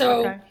much.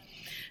 So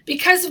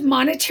because of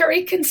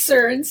monetary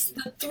concerns,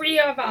 the three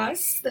of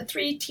us, the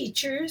three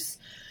teachers,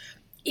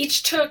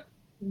 each took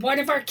one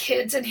of our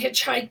kids and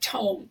hitchhiked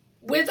home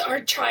with our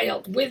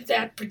child, with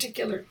that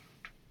particular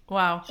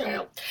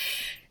child.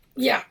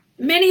 Yeah.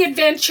 Many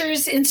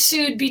adventures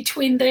ensued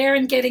between there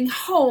and getting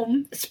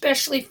home,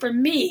 especially for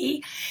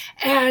me.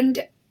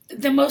 And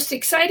the most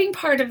exciting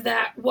part of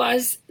that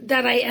was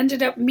that I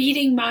ended up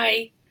meeting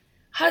my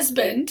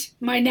husband,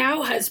 my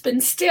now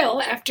husband,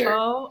 still after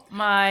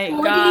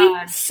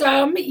 40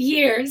 some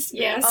years.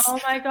 Yes. Oh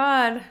my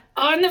God.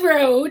 On the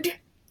road,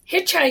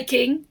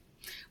 hitchhiking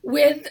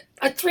with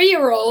a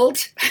 3-year-old.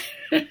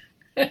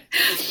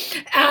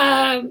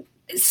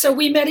 So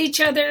we met each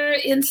other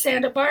in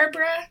Santa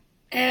Barbara,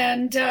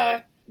 and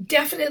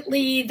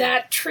definitely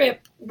that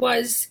trip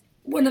was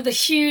one of the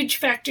huge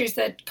factors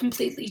that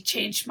completely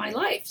changed my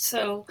life.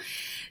 So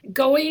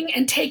going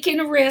and taking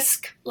a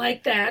risk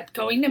like that,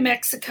 going to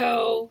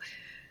Mexico,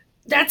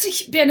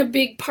 that's been a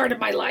big part of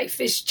my life,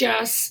 is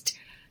just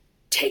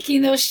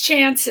taking those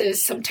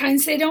chances.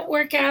 Sometimes they don't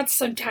work out,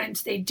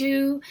 sometimes they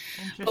do.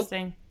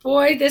 Interesting. But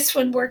boy, this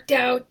one worked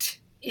out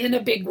in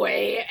a big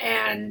way.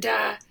 And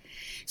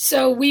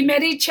so we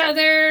met each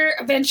other,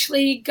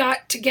 eventually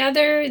got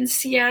together in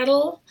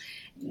Seattle.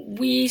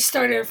 We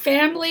started a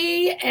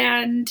family,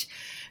 and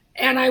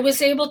I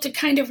was able to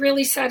kind of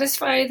really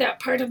satisfy that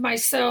part of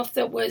myself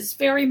that was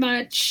very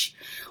much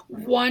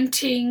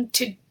wanting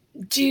to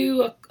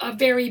do a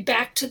very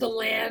back to the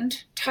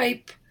land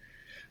type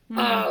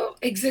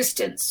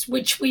existence,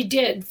 which we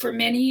did for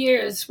many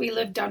years. We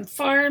lived on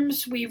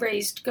farms, we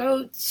raised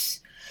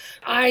goats.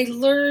 I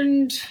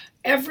learned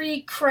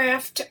every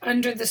craft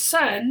under the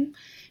sun,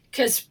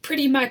 because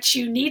pretty much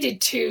you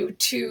needed to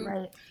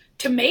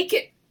make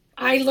it.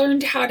 I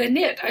learned how to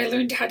knit. I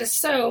learned how to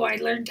sew. I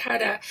learned how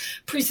to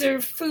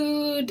preserve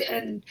food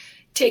and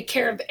take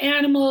care of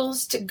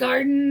animals, to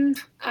garden,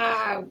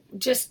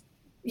 just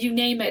you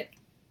name it.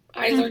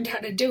 I learned how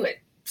to do it.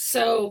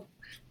 So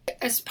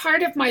as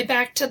part of my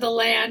back to the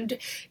land,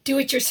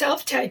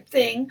 do-it-yourself type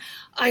thing,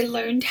 I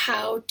learned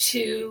how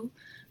to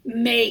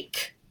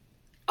make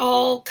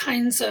all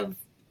kinds of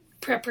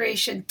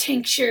preparation,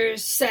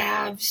 tinctures,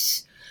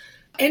 salves,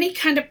 any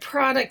kind of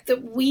product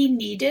that we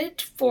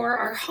needed for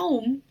our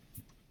home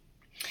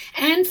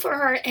and for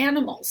our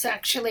animals,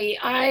 actually,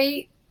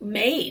 I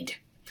made.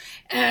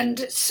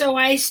 And so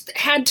I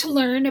had to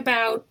learn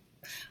about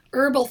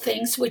herbal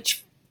things,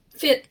 which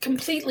fit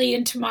completely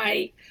into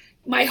my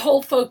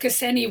whole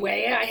focus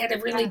anyway. I had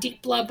a really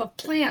deep love of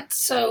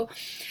plants. So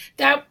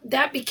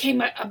that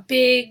became a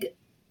big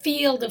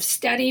field of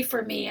study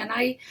for me. And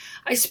I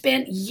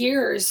spent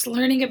years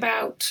learning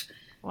about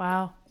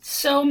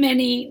so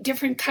many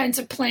different kinds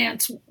of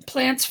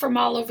plants from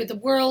all over the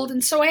world.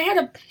 And so I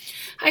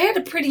had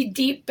a pretty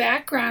deep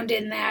background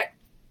in that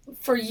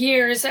for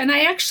years. And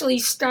I actually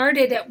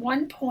started at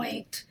one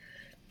point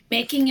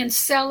making and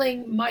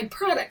selling my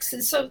products.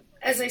 And so,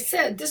 as I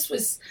said, this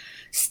was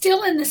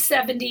still in the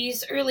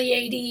 70s, early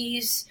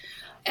 80s.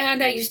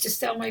 And I used to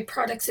sell my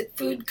products at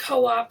food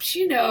co-ops,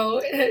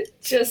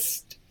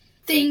 just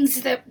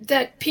things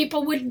that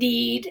people would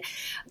need,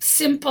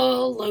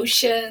 simple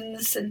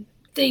lotions and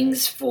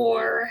things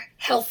for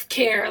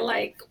healthcare,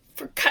 like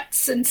for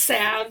cuts and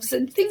salves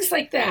and things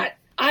like that.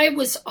 I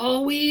was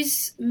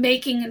always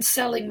making and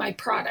selling my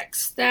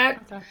products.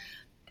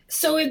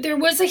 So there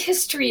was a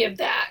history of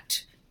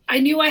that. I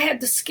knew I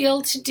had the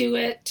skill to do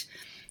it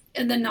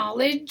and the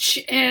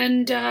knowledge,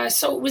 and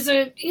so it was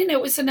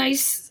a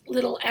nice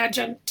little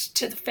adjunct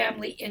to the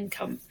family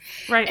income.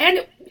 Right. And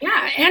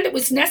it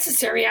was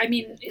necessary. I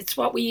mean, it's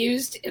what we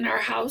used in our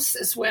house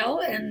as well,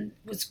 and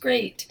it was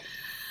great.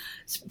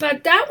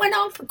 But that went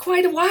on for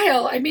quite a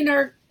while. I mean,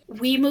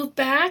 we moved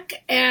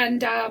back,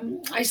 and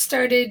I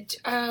started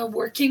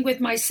working with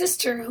my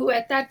sister, who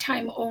at that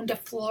time owned a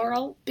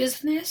floral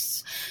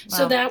business. Wow.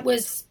 So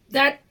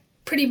that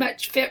pretty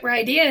much fit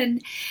right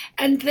in.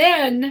 And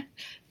then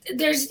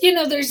there's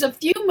a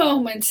few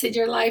moments in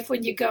your life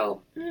when you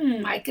go,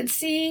 I can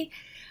see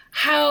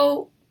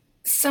how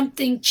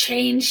something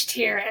changed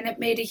here, and it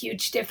made a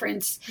huge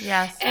difference.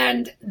 Yes.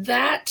 And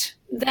that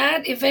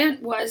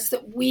event was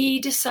that we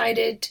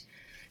decided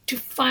to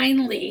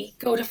finally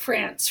go to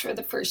France for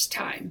the first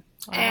time.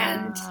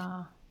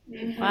 Wow.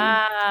 And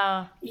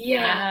wow.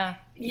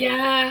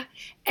 Yeah.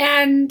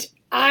 And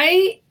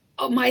I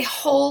my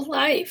whole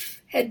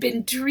life had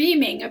been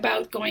dreaming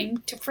about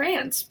going to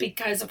France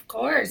because, of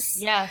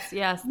course, Yes,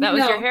 yes. That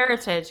was your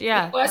heritage.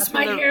 Yeah. it was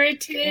my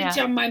heritage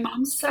on my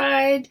mom's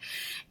side.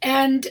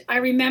 And I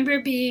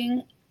remember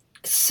being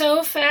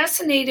so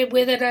fascinated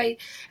with it.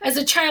 As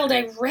a child,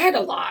 I read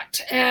a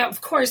lot,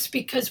 of course,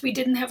 because we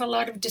didn't have a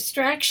lot of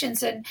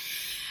distractions. And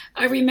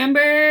I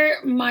remember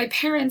my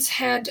parents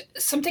had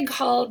something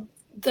called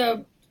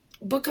the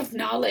Book of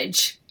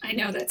Knowledge. I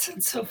know that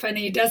sounds so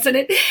funny, doesn't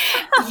it?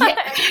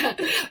 Yeah.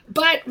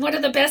 But one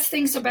of the best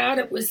things about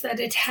it was that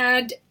it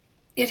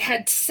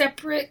had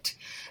separate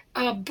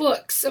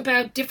books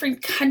about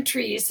different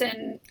countries,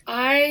 and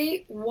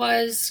I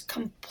must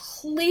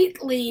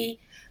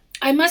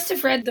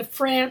have read the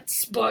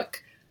France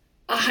book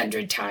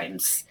 100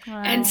 times.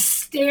 Wow. And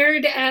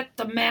stared at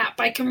the map.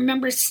 I can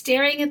remember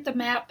staring at the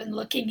map and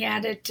looking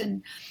at it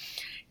and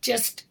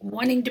just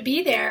wanting to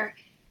be there.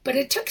 But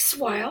it took us a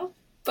while,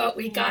 but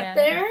we got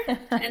there.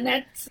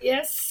 And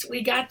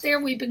we got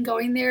there. We've been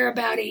going there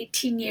about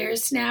 18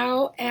 years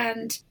now.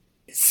 And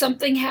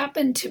something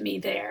happened to me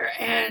there.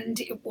 And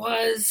it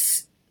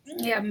was,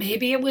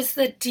 maybe it was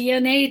the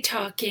DNA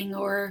talking,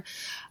 or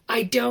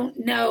I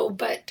don't know,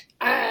 but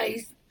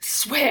I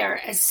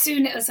swear, as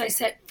soon as I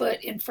set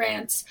foot in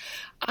France,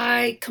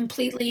 I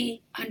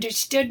completely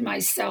understood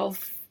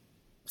myself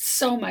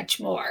so much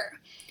more,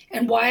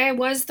 and why I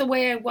was the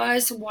way I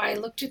was, why I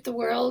looked at the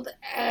world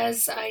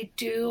as I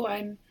do.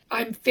 I'm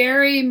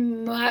very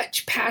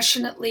much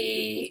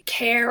passionately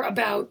care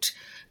about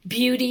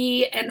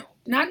beauty, and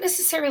not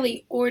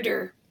necessarily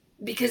order,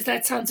 because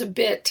that sounds a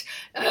bit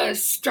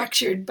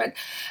structured, but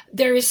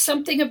there is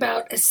something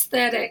about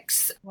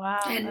aesthetics. Wow,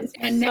 and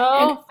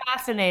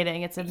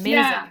fascinating. It's amazing.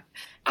 Yeah,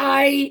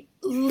 I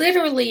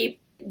literally,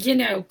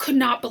 could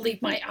not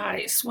believe my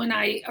eyes when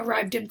I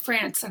arrived in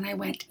France, and I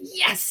went,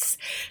 yes,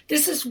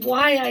 this is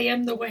why I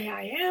am the way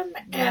I am.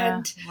 Yeah.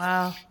 And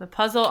wow, the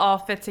puzzle all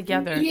fit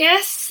together.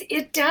 Yes,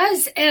 it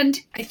does. And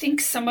I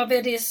think some of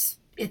it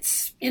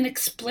it's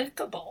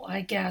inexplicable, I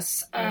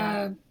guess.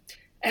 Yeah.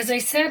 As I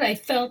said, I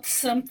felt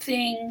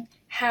something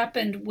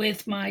happened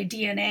with my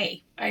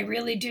DNA. I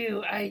really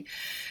do. I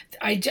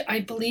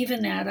believe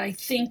in that. I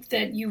think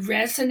that you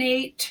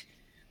resonate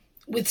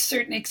with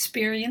certain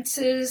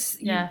experiences.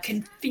 Yes. You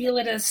can feel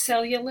it at a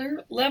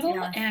cellular level.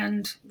 Yeah.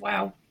 And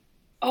wow.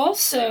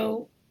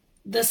 Also,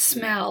 the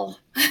smell.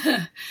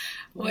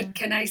 What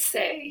can I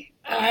say?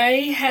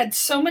 I had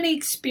so many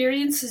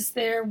experiences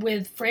there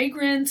with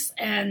fragrance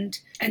and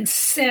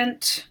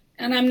scent.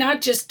 And I'm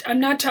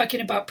not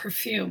talking about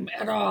perfume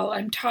at all.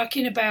 I'm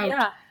talking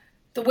about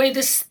the way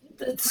the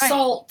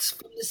salt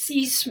from the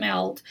sea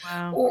smelled,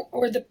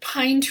 or the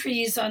pine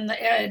trees on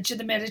the edge of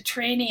the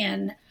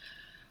Mediterranean.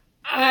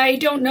 I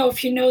don't know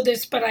if you know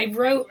this, but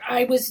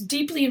I was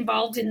deeply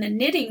involved in the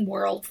knitting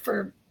world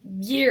for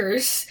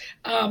years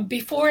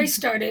before I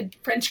started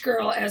French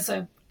Girl as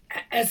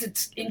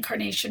its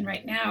incarnation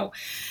right now.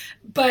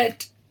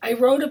 But I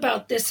wrote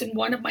about this in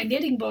one of my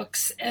knitting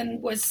books,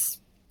 and was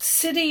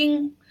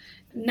sitting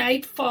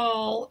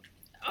nightfall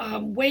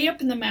way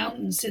up in the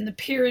mountains in the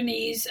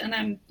Pyrenees, and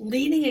I'm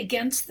leaning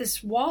against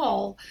this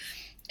wall,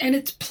 and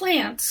it's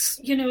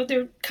plants,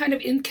 they're kind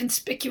of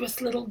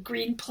inconspicuous little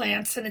green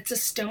plants, and it's a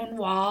stone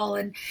wall,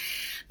 and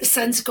the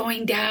sun's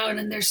going down,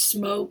 and there's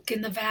smoke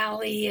in the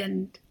valley,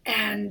 and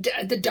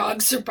the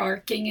dogs are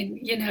barking, and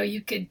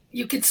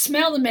you could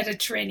smell the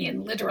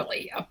Mediterranean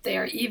literally up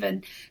there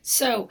even.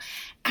 So,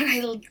 and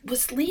I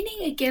was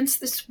leaning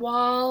against this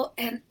wall,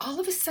 and all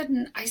of a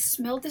sudden I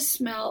smelled this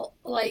smell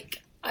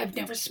like I've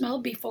never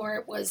smelled before.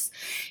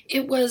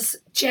 It was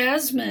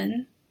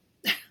jasmine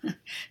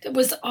that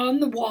was on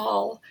the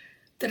wall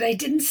that I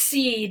didn't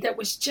see, that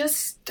was just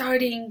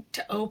starting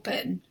to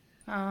open.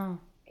 Oh.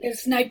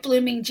 It's night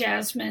blooming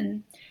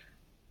jasmine.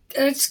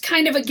 It's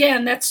kind of,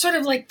 again, that's sort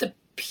of like the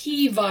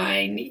pea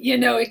vine,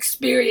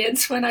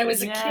 experience when I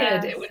was a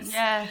kid. It was,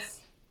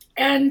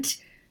 and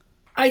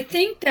I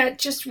think that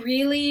just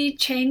really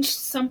changed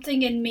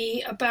something in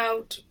me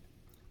about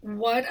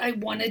what I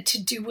wanted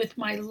to do with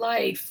my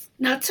life.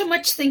 Not so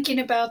much thinking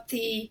about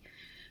the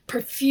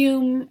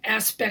perfume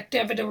aspect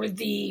of it, or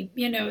the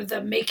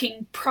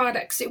making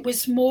products. It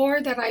was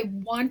more that I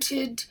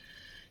wanted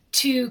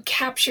to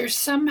capture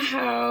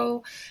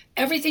somehow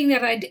everything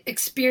that I'd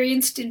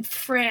experienced in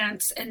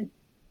France and,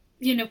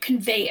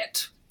 convey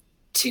it,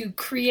 to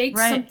create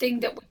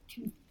something that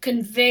would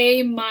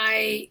convey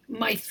my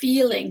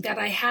feeling that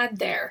I had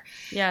there.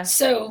 Yeah.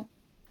 So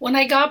when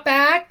I got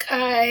back,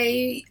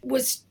 I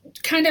was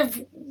kind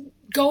of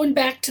going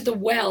back to the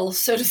well,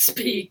 so to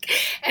speak,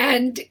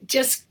 and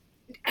just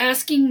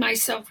asking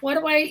myself, what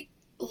do I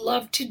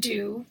love to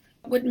do?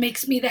 What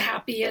makes me the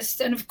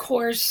happiest? And of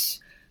course,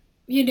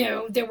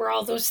 there were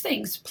all those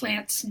things: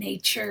 plants,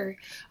 nature,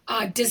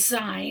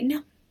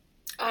 design,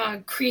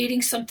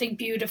 creating something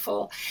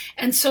beautiful.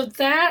 And so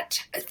that,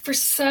 for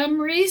some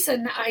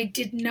reason, I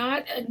did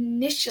not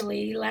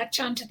initially latch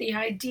onto the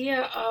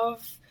idea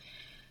of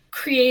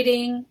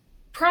creating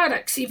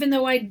products, even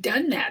though I'd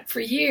done that for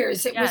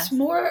years. It Yes. was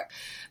more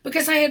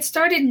because I had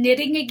started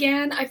knitting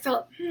again. I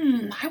felt,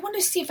 I want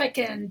to see if I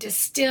can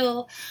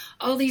distill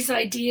all these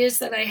ideas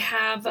that I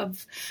have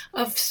of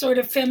sort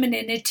of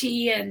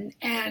femininity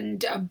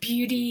and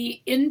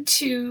beauty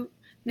into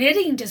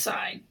knitting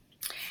design.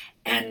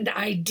 And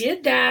I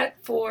did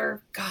that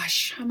for,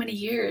 gosh, how many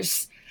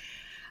years?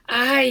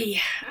 I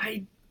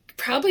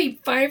probably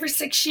 5 or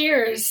 6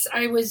 years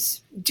I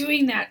was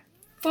doing that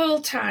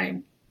full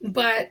time,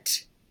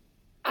 but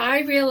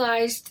I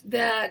realized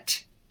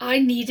that I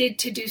needed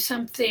to do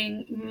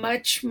something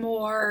much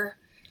more,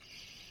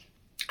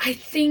 I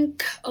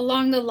think,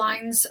 along the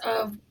lines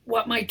of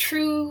what my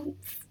true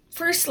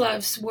first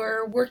loves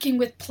were, working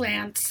with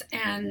plants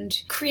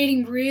and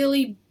creating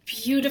really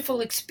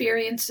beautiful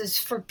experiences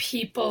for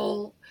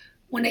people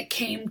when it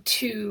came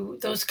to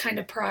those kind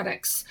of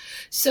products.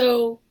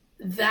 So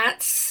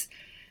that's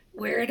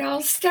where it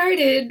all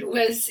started.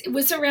 It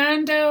was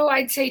around,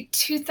 I'd say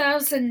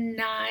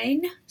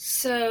 2009.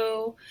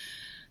 So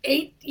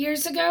 8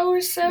 years ago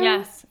or so.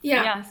 Yes.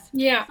 Yeah. Yes.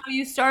 Yeah. So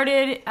you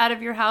started out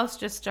of your house,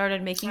 just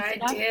started making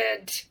stuff?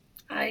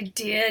 I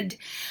did.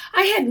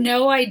 I had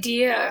no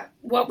idea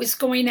what was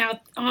going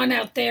on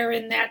out there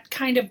in that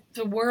kind of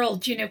the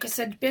world, because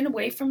I'd been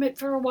away from it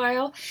for a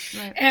while.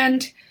 Right.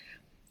 And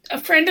a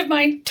friend of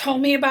mine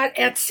told me about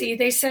Etsy.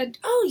 They said,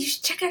 "Oh, you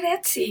should check out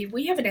Etsy.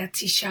 We have an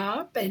Etsy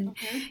shop." And,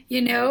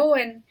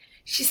 and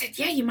she said,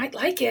 "Yeah, you might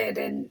like it.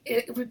 And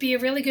it would be a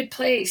really good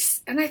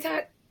place." And I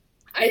thought,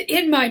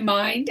 in my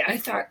mind, I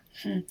thought,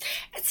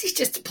 Etsy's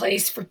just a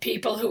place for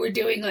people who are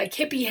doing like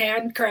hippie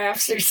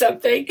handcrafts or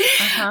something.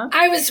 Uh-huh.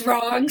 I was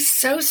wrong,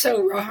 so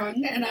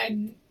wrong, and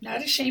I'm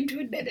not ashamed to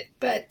admit it.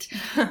 But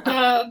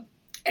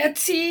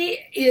Etsy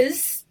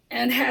is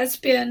and has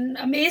been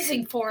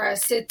amazing for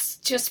us. It's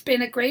just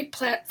been a great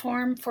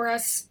platform for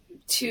us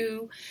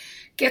to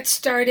get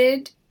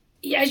started.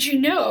 As you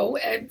know,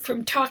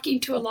 from talking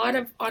to a lot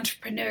of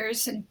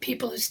entrepreneurs and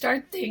people who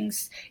start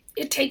things,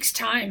 it takes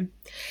time.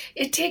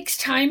 It takes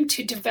time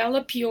to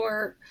develop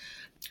your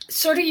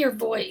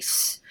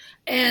voice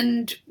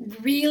and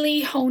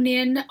really hone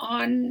in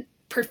on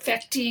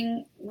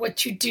perfecting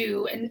what you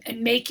do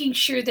and making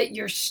sure that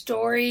your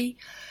story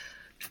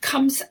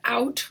comes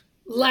out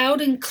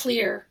loud and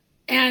clear.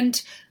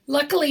 And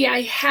luckily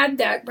I had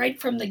that right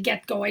from the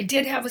get-go. I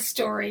did have a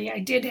story. I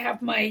did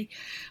have my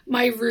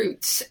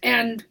roots.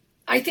 And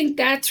I think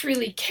that's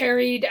really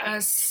carried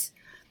us,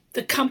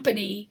 the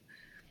company,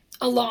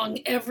 along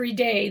every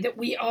day, that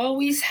we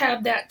always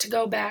have that to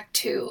go back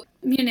to.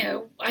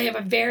 I have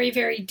a very,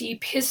 very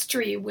deep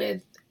history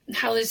with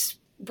how this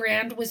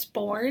brand was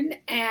born.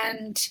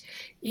 And,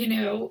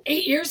 8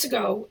 years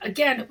ago,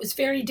 again, it was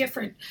very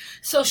different.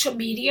 Social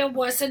media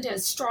wasn't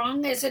as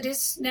strong as it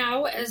is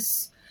now,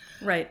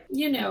 right.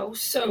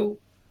 So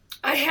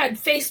I had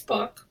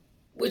Facebook,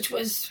 which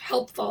was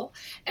helpful.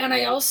 And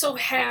I also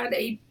had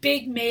a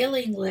big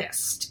mailing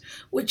list,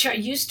 which I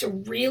used to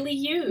really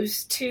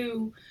use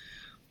to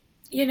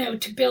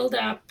build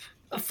up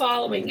a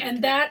following.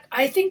 And that,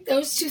 I think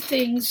those two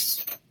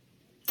things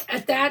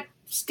at that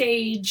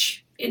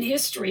stage in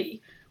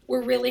history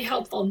were really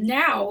helpful.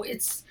 Now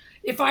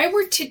if I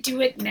were to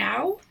do it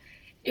now,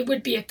 it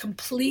would be a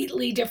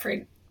completely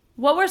different.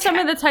 What were some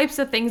of the types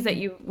of things that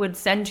you would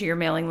send to your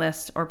mailing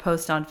list or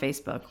post on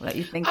Facebook that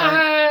you think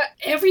are...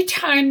 Every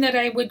time that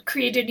I would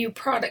create a new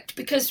product,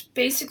 because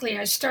basically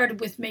I started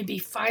with maybe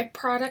 5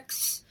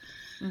 products.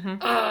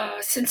 Mm-hmm.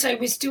 Since I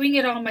was doing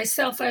it all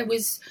myself,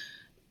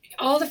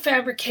 all the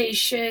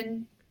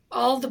fabrication,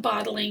 all the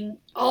bottling,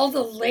 all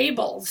the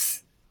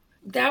labels.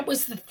 That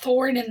was the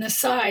thorn in the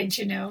side,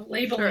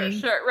 labeling.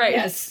 Sure, right.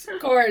 Yes, of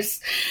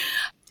course.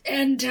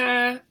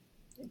 And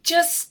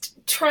just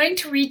trying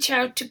to reach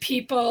out to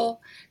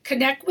people,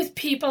 connect with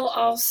people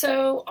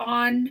also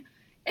on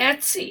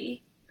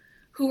Etsy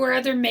who are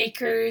other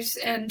makers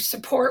and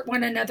support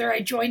one another.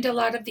 I joined a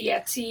lot of the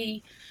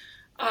Etsy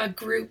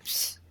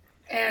groups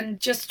and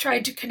just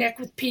tried to connect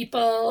with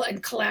people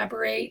and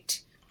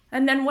collaborate.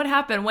 And then what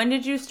happened? When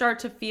did you start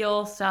to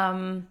feel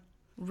some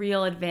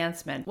real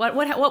advancement? What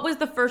was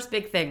the first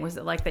big thing? Was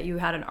it like that you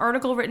had an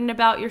article written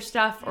about your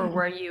stuff, or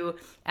were you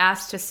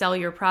asked to sell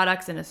your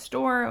products in a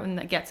store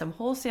and get some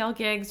wholesale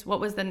gigs? What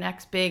was the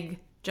next big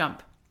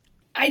jump?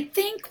 I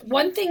think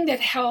one thing that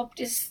helped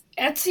is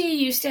Etsy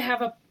used to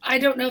have I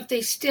don't know if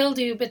they still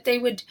do, but they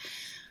would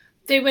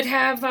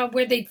have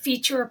where they'd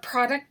feature a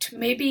product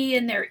maybe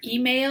in their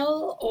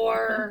email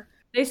or...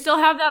 They still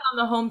have that on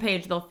the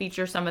homepage. They'll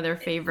feature some of their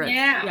favorites.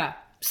 Yeah.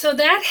 So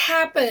that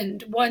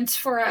happened once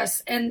for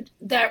us, and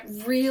that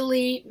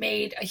really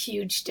made a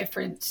huge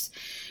difference.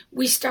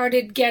 We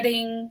started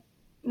getting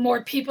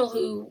more people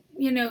who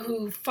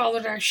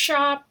followed our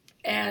shop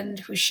and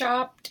who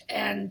shopped,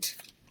 and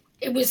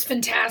it was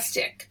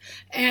fantastic.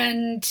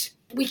 And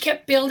we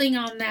kept building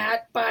on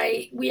that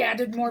we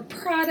added more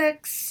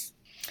products.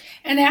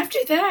 And after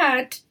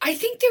that, I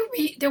think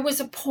there was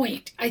a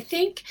point. I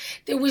think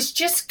there was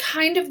just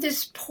kind of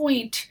this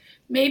point,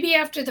 maybe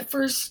after the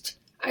first,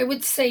 I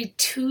would say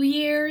 2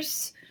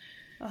 years,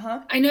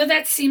 I know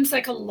that seems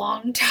like a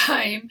long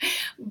time,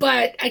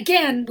 but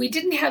again, we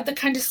didn't have the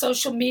kind of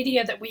social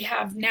media that we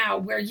have now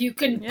where you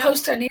can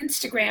post on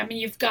Instagram and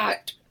you've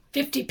got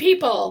 50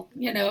 people,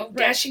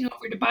 dashing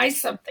over to buy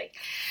something.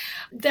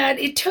 That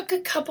it took a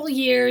couple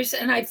years,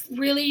 and I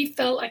really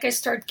felt like I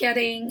started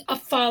getting a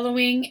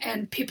following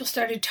and people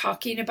started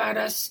talking about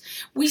us.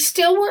 We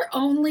still were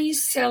only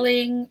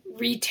selling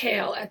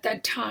retail at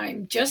that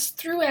time, just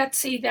through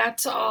Etsy,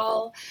 that's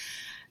all.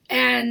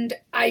 And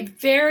I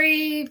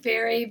very,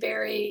 very,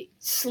 very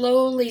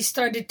slowly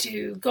started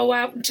to go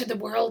out into the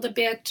world a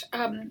bit.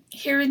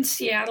 Here in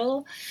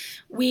Seattle,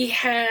 we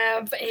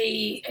have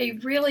a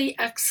really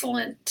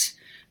excellent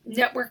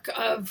network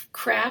of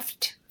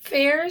craft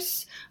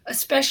fairs,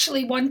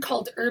 especially one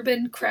called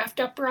Urban Craft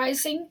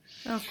Uprising.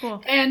 Oh,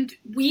 cool. And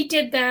we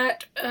did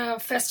that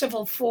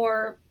festival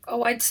for,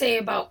 I'd say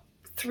about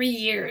 3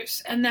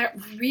 years. And that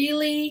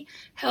really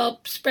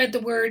helped spread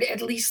the word,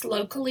 at least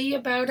locally,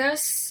 about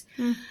us.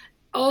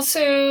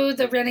 Also,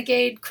 the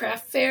Renegade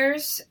Craft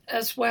Fairs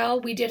as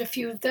well. We did a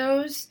few of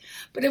those.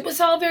 But it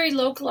was all very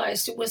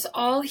localized. It was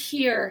all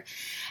here.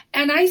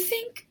 And I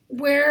think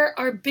where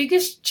our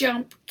biggest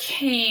jump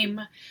came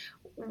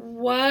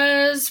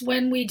was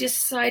when we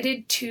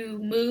decided to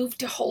move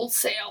to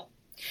wholesale,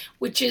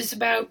 which is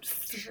about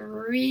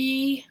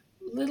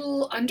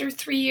little under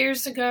 3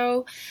 years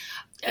ago.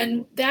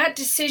 And that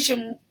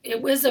decision,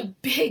 it was a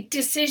big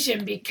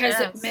decision because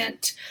it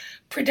meant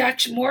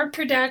more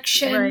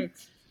production. Right.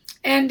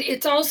 And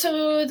it's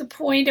also the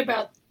point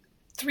about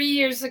 3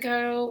 years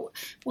ago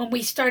when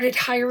we started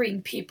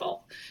hiring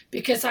people,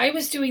 because I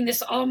was doing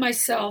this all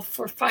myself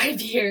for 5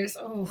 years.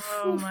 Oh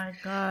my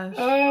gosh.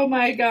 Oh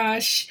my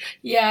gosh.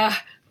 Yeah,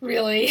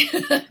 really.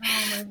 Oh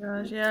my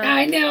gosh, yeah.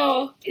 I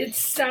know. It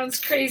sounds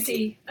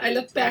crazy. I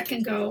look back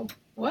and go,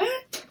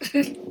 what?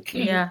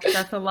 Yeah,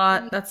 that's a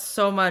lot. That's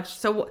so much.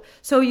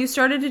 So you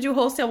started to do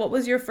wholesale. What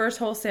was your first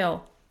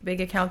wholesale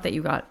big account that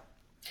you got?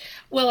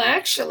 Well,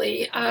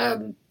 actually,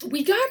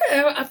 we got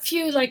a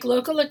few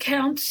local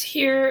accounts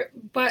here,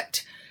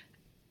 but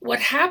what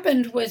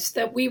happened was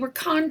that we were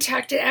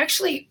contacted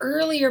actually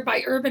earlier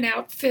by Urban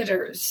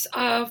Outfitters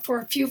for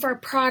a few of our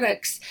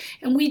products.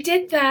 And we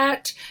did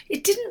that.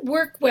 It didn't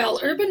work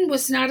well. Urban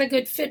was not a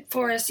good fit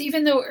for us,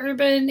 even though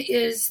Urban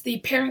is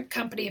the parent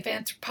company of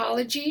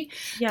Anthropologie.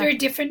 Yeah. They're a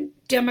different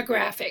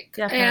demographic.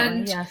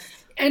 Definitely,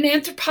 and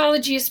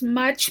Anthropologie is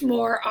much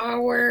more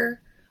our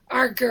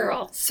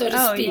girl, so to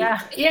speak. Yeah.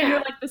 You're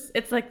like this,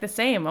 it's like the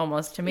same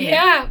almost to me.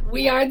 Yeah,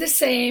 we are the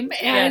same.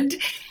 And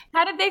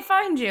how did they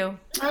find you?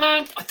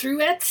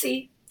 Through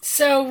Etsy.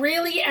 So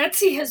really,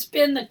 Etsy has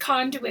been the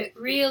conduit,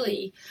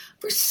 really,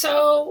 for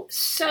so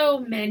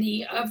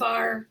many of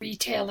our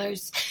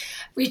retailers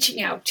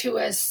reaching out to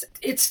us.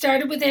 It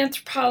started with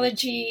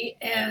Anthropologie,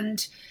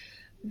 and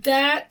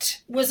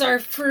that was our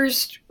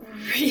first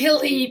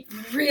really,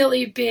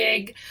 really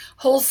big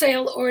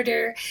wholesale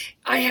order.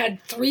 I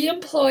had 3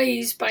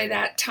 employees by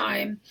that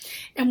time,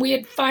 and we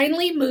had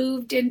finally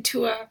moved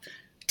into a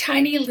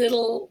tiny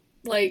little,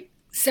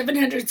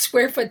 700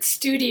 square foot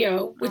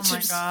studio, which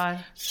was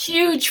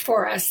huge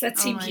for us. That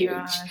seemed huge.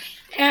 Gosh.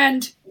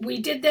 And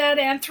we did that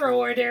Anthro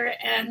order,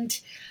 and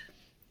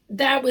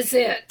that was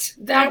it.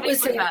 That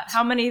was it.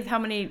 How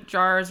many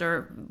jars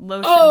or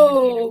lotions?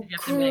 Oh,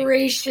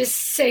 gracious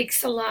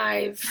sakes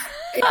alive.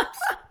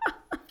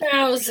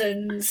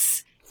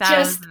 Thousands.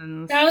 Just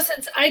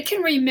thousands. I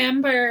can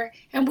remember,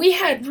 and we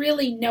had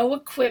really no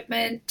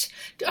equipment.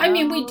 I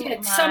mean, we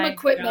did some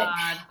equipment.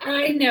 God.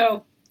 I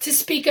know, to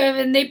speak of,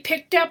 and they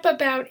picked up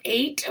about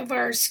 8 of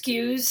our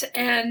SKUs,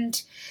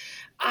 and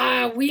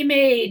we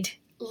made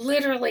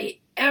literally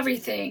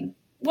everything.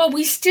 Well,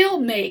 we still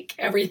make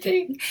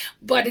everything,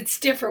 but it's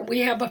different. We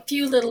have a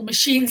few little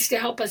machines to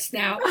help us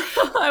now.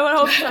 I would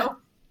hope so.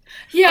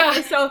 Yeah,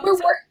 okay,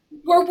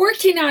 we're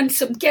working on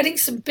getting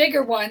some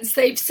bigger ones.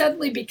 They've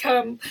suddenly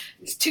become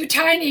too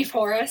tiny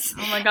for us.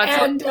 Oh my God!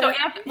 And,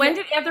 when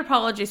did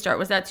Anthropologie start?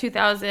 Was that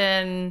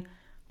 2000?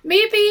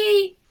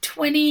 Maybe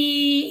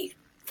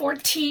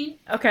 2014.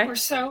 Okay. Or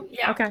so.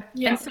 Yeah. Okay.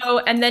 Yeah.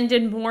 And then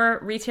did more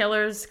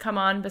retailers come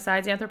on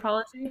besides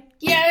Anthropologie?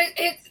 Yeah,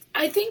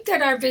 I think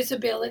that our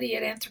visibility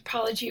at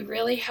Anthropologie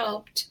really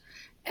helped,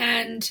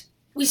 and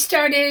we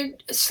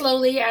started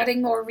slowly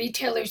adding more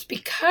retailers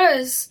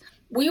because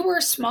we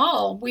were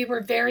small. We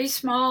were very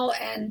small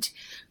and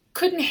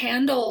couldn't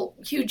handle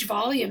huge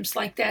volumes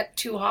like that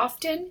too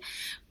often.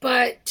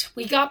 But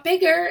we got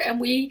bigger and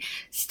we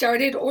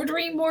started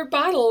ordering more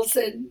bottles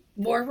and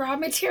more raw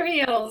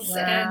materials. Wow.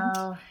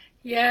 And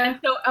yeah. And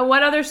so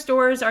what other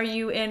stores are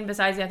you in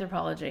besides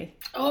Anthropologie?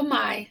 Oh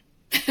my.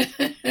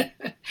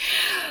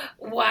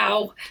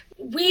 Wow.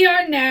 We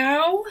are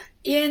now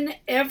in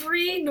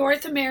every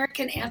North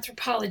American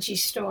Anthropologie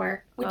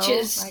store, which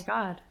is... Oh my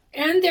God.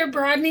 And they're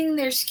broadening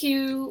their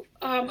SKU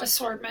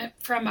assortment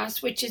from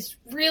us, which is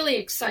really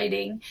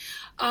exciting.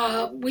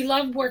 We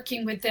love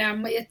working with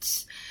them.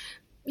 It's,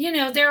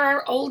 they're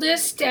our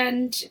oldest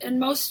and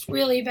most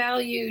really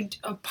valued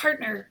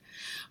partner.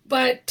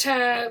 But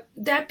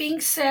that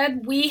being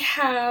said, we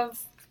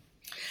have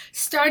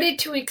started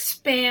to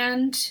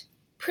expand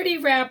pretty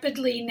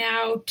rapidly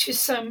now to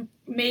some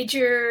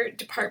major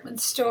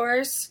department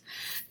stores.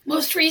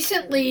 Most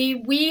recently,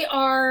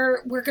 we're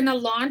going to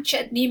launch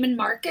at Neiman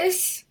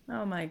Marcus.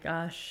 Oh my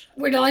gosh.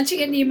 We're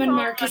launching at Neiman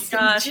Marcus in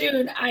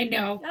June. I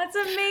know. That's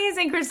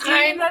amazing,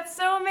 Christine. That's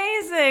so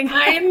amazing.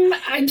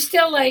 I'm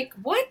still like,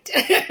 what?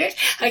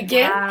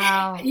 Again?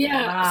 Wow.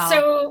 Yeah. Wow.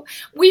 So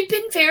we've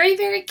been very,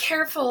 very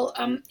careful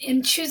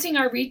in choosing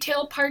our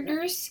retail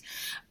partners,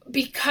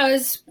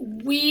 because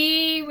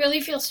we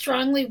really feel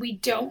strongly we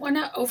don't want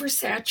to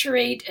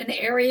oversaturate an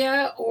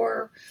area,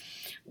 or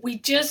we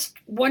just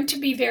want to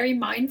be very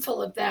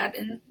mindful of that.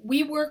 And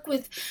we work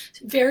with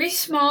very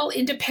small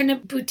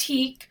independent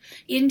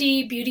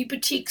indie beauty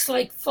boutiques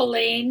like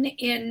Folane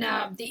in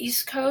the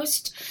East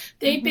Coast.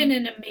 They've been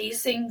an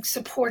amazing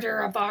supporter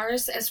of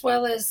ours, as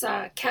well as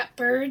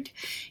Catbird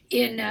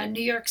in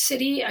New York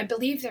City. I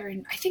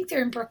think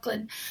they're in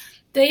Brooklyn.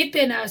 They've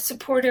been a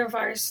supporter of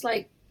ours,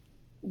 like,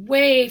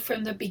 way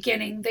from the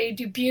beginning. They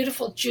do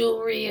beautiful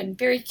jewelry and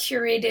very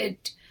curated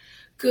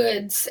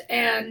goods.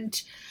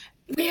 And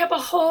we have a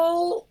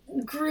whole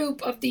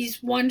group of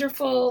these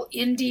wonderful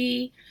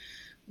indie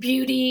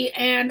beauty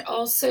and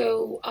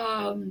also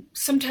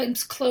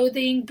sometimes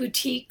clothing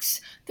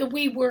boutiques that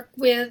we work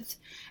with,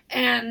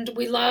 and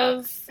we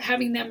love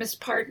having them as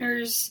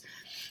partners.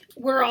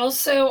 We're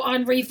also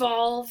on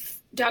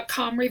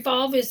Revolve.com.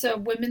 Revolve is a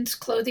women's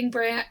clothing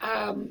brand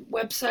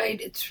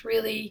website. It's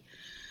really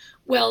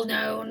well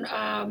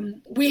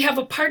known. We have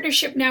a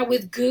partnership now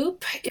with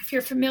Goop. If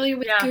you're familiar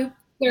with Goop,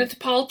 they're the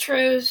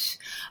Paltrow's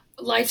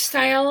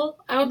lifestyle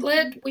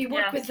outlet. We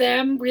work with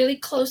them really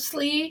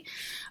closely.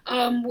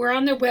 We're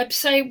on their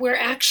website. We're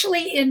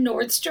actually in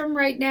Nordstrom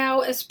right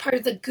now as part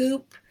of the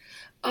Goop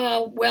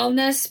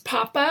wellness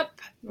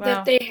pop-up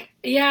that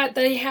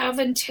they have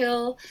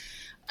until,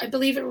 I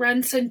believe it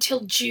runs until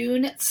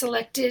June at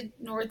selected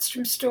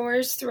Nordstrom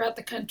stores throughout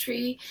the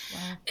country.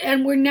 Wow.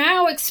 And we're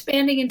now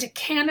expanding into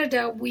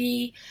Canada.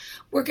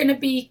 We're going to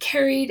be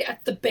carried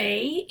at the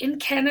Bay in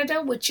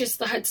Canada, which is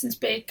the Hudson's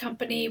Bay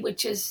Company,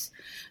 which is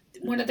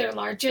one of their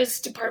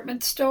largest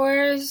department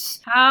stores.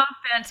 How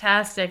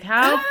fantastic.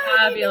 How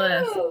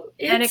fabulous.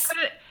 And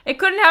it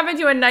couldn't happen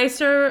to a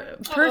nicer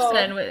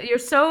person.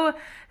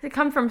 You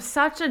come from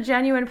such a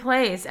genuine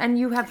place, and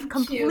you have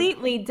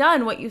completely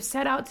done what you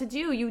set out to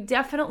do. You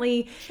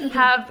definitely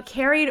have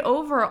carried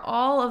over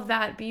all of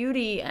that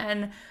beauty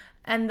and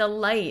the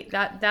light,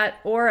 that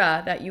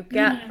aura that you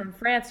get from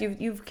France.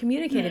 You've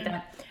communicated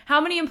that. How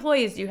many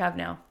employees do you have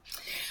now?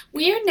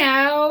 We are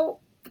now,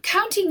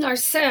 counting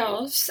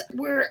ourselves,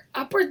 we're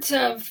upwards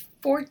of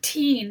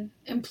 14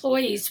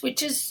 employees,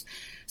 which is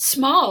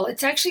small.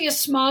 It's actually a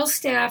small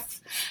staff,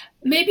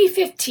 maybe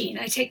 15.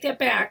 I take that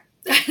back.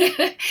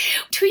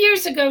 2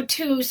 years ago,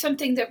 too,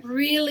 something that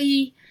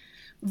really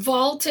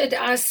vaulted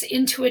us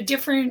into a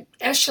different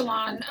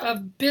echelon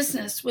of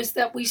business was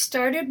that we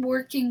started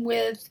working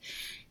with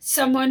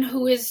someone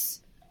who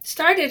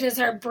started as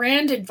our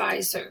brand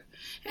advisor,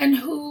 and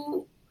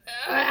who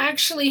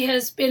actually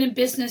has been in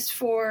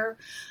business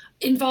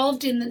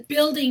involved in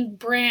building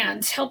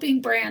brands, helping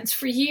brands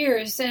for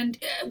years. And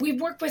we've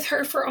worked with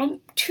her for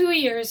 2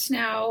 years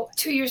now,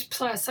 2 years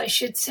plus, I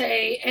should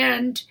say.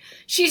 And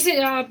she's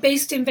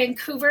based in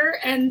Vancouver,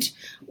 and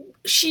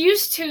she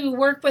used to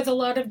work with a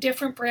lot of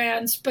different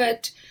brands,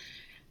 but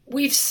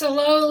we've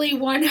slowly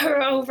won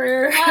her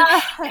over.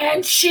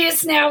 And she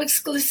is now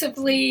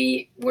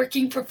exclusively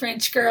working for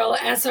French Girl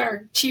as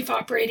our chief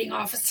operating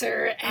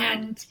officer.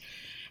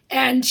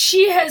 And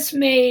she has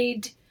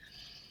made,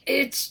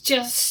 it's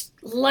just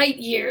light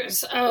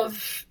years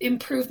of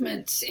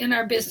improvements in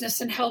our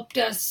business, and helped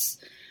us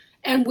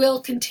and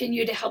will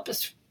continue to help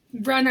us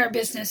run our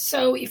business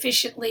so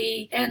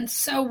efficiently and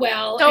so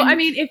well. So, I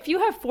mean, if you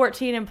have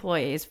 14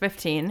 employees,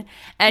 15,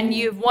 and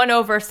you've won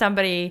over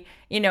somebody,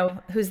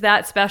 who's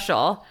that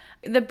special,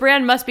 the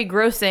brand must be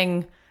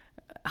grossing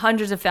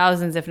hundreds of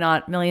thousands, if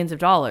not millions of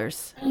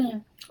dollars.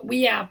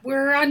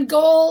 We're on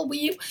goal.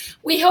 We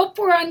hope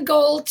we're on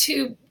goal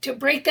to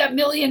break that $1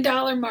 million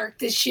mark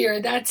this year.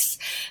 That's,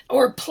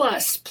 or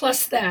plus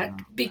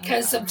that,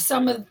 because of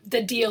some of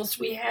the deals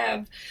we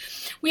have.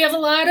 We have a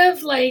lot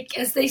of, like,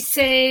 as they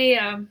say,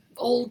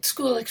 old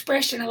school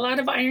expression, a lot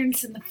of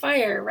irons in the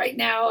fire right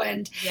now,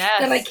 and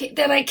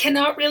that I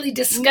cannot really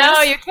discuss.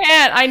 No, you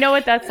can't. I know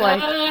what that's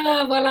like.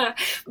 Voila.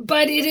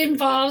 But it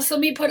involves,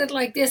 let me put it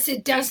like this,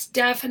 it does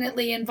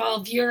definitely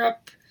involve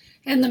Europe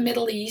and the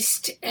Middle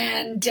East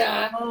and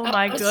oh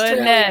my Australia.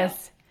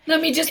 Goodness.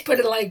 Let me just put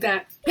it like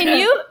that.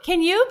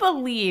 Can you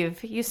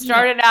believe you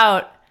started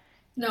out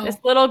this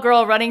little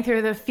girl running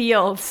through the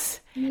fields?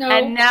 No.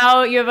 And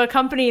now you have a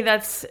company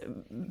that's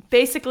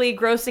basically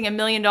grossing $1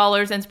 million,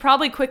 and it's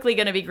probably quickly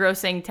going to be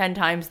grossing 10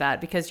 times that,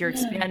 because you're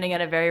expanding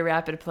at a very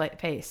rapid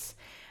pace.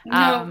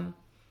 No,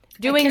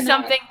 doing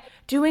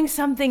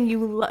something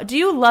you love. Do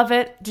you love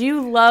it? Do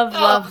you love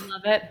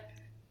it?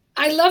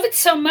 I love it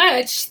so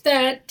much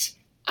that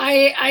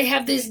I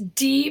have this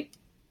deep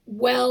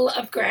well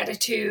of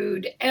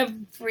gratitude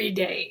every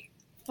day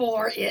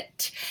for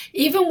it.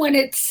 Even when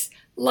it's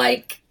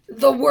like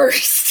the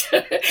worst,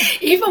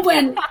 even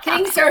when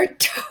things are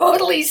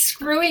totally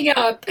screwing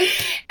up.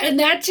 And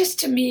that just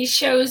to me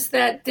shows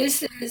that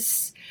this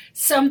is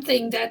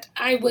something that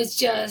I was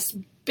just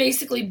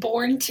basically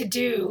born to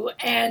do.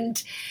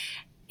 And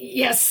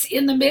yes,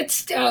 in the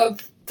midst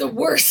of the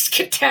worst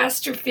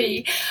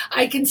catastrophe,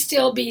 I can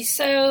still be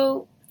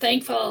so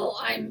thankful.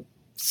 I'm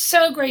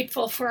so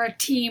grateful for our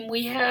team.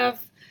 We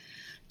have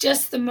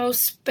just the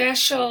most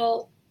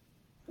special,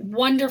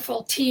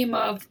 wonderful team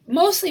of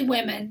mostly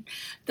women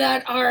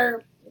that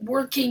are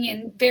working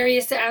in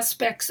various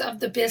aspects of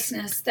the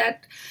business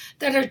that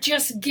are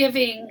just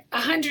giving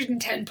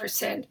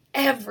 110%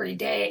 every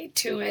day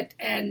to it,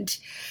 and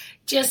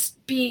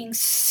just being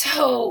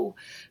so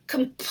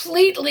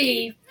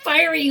completely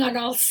firing on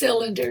all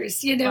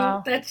cylinders.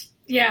 Wow. That's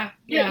yeah.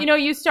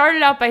 You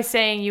started out by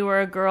saying you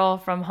were a girl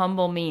from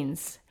humble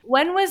means.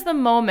 When was the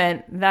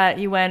moment that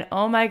you went,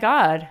 oh my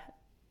God,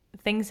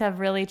 things have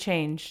really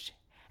changed?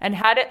 And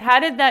how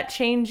did that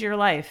change your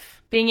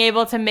life? Being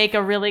able to make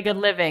a really good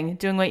living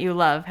doing what you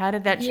love. How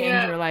did that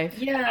change your life?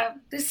 Yeah,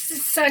 this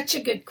is such a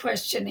good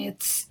question.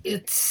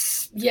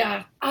 It's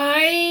yeah.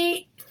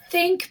 I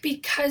think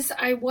because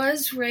I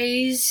was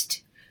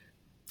raised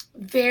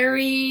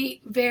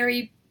very,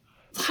 very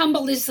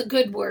humble is a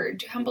good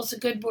word. Humble's a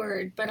good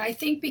word. But I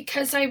think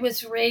because I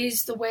was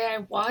raised the way I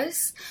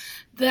was,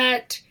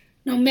 that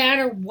no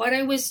matter what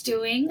I was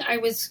doing, I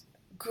was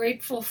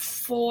grateful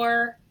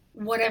for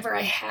whatever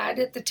I had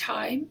at the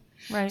time.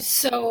 Right.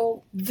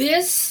 So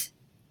this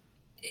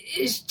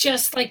is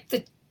just like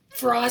the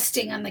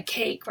frosting on the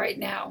cake right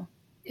now.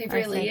 It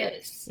really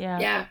is.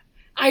 Yeah.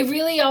 I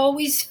really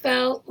always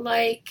felt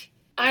like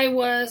I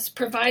was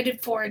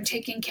provided for and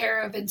taken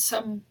care of in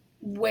some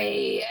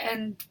way,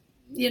 and,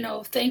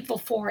 thankful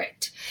for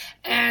it.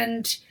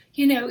 And,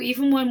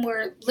 even when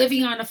we're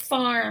living on a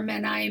farm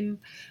and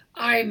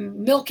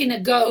I'm milking a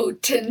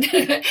goat and,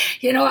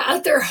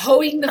 out there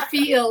hoeing the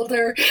field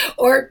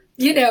or,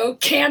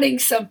 canning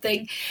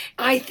something,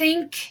 I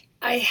think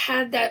I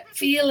had that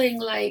feeling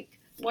like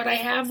what I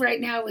have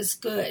right now is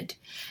good.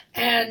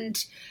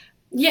 And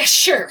yes,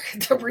 sure,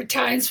 there were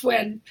times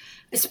when,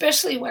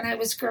 especially when I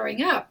was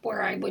growing up,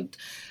 where I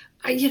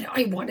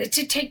wanted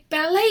to take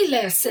ballet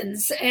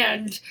lessons,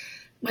 and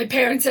my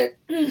parents said,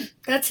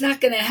 that's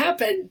not going to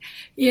happen,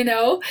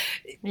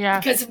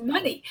 because of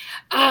money.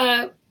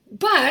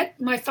 But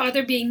my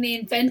father, being the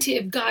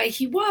inventive guy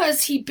he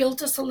was, he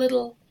built us a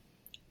little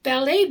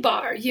ballet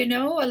bar,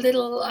 a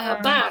little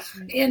bar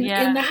in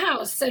the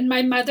house. And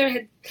my mother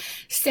had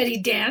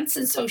studied dance,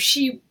 and so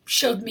she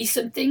showed me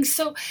some things.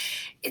 So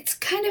it's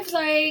kind of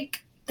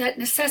like that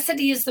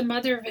necessity is the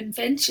mother of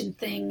invention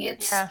thing.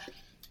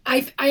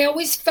 I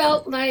always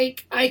felt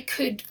like I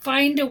could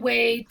find a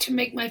way to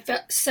make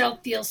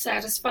myself feel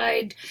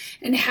satisfied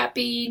and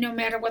happy no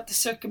matter what the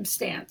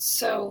circumstance.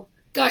 So,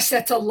 gosh,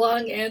 that's a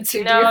long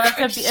answer to your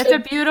question. It's a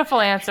beautiful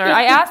answer.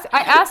 I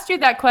asked you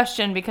that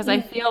question because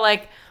I feel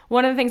like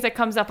one of the things that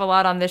comes up a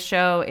lot on this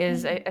show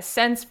is a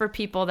sense for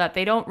people that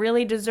they don't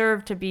really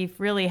deserve to be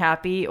really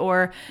happy,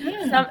 or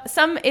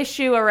some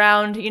issue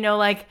around,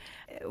 like,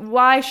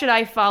 why should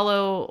I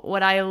follow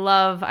what I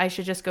love? I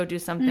should just go do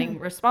something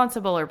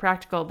responsible or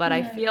practical. But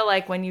I feel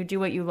like when you do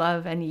what you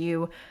love and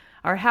you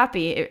are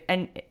happy,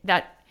 and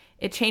that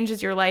it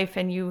changes your life,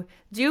 and you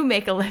do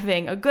make a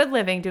living, a good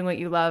living doing what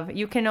you love,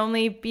 you can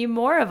only be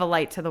more of a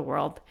light to the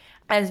world.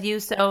 As you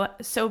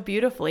so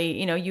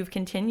beautifully, you've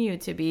continued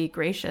to be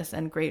gracious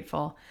and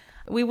grateful.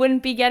 We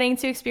wouldn't be getting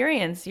to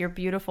experience your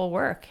beautiful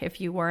work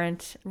if you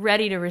weren't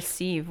ready to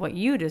receive what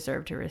you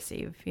deserve to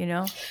receive,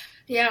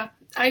 Yeah,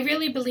 I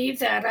really believe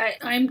that.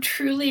 I'm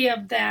truly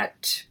of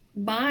that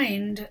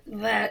mind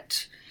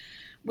that,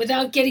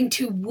 without getting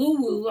too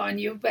woo-woo on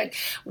you, but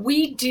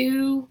we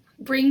do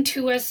bring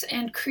to us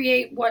and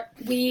create what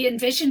we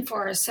envision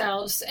for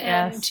ourselves.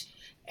 And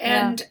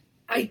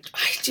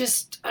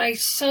I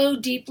so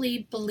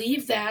deeply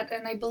believe that,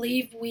 and I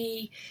believe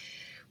we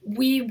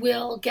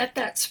will get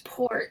that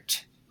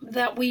support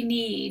that we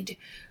need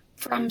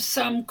from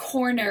some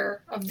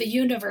corner of the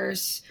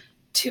universe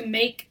to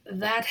make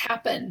that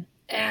happen.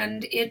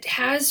 And it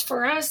has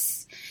for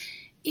us,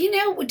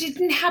 it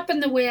didn't happen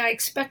the way I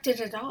expected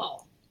at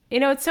all.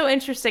 It's so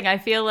interesting. I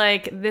feel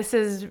like this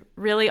is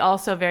really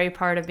also very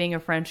part of being a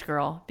French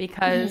girl,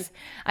 because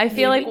I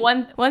feel like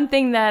one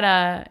thing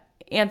that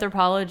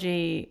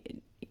Anthropologie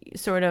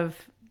sort of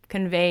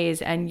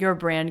conveys, and your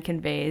brand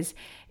conveys,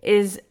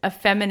 is a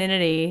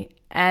femininity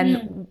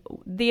and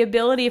the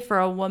ability for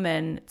a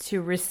woman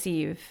to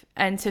receive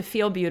and to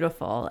feel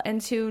beautiful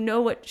and to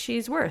know what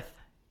she's worth.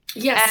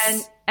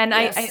 Yes. And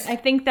yes. I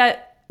think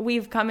that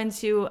we've come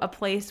into a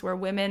place where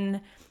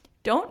women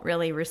don't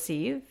really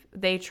receive.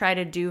 They try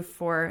to do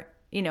for,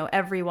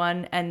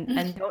 everyone,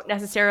 and don't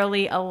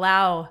necessarily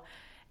allow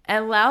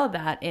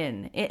that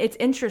in. It's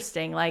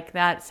interesting, like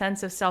that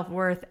sense of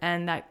self-worth,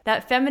 and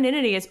that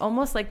femininity is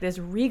almost like this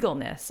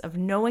regalness of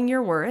knowing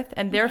your worth,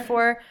 and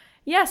therefore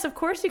Yes, of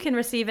course you can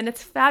receive, and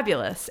it's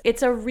fabulous.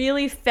 It's a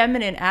really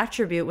feminine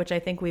attribute, which I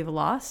think we've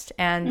lost.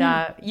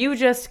 And you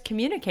just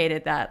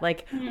communicated that,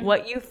 like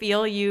what you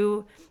feel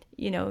you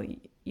know,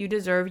 you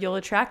deserve, you'll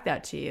attract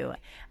that to you.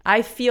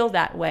 I feel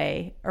that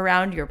way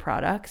around your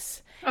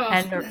products. Oh,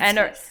 and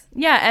nice.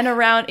 and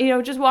around, you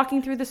know, just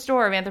walking through the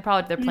store of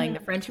Anthropologie, they're playing the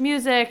French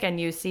music, and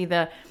you see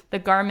the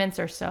garments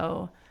are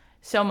so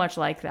much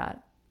like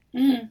that.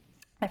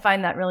 I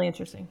find that really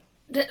interesting.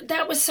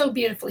 That was so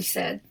beautifully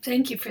said.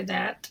 Thank you for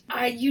that.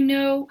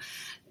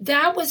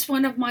 That was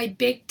one of my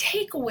big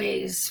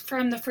takeaways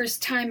from the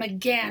first time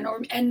again,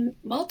 and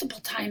multiple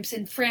times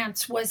in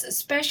France, was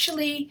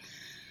especially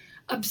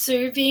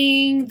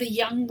observing the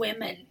young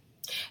women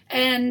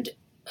and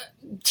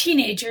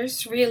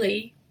teenagers,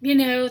 really. You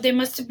know, they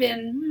must have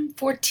been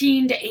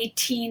 14 to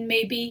 18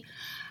 maybe.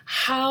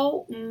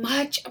 How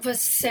much of a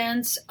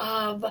sense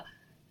of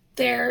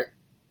their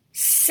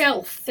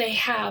self they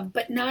have,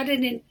 but not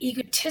in an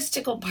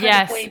egotistical part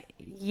of way.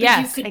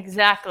 Yes,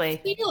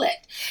 exactly. Feel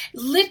it.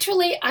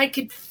 Literally, I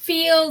could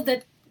feel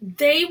that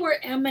they were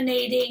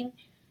emanating,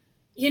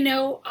 you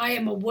know, I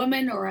am a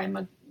woman, or I'm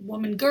a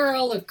woman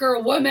girl, or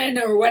girl woman,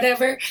 or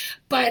whatever,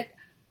 but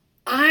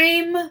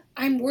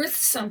I'm worth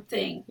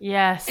something.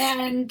 Yes.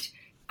 And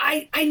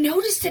I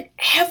noticed it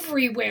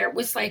everywhere. It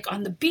was like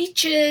on the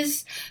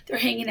beaches, they're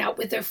hanging out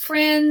with their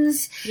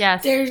friends.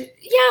 Yes.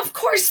 Of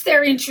course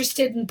they're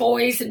interested in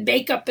boys and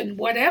makeup and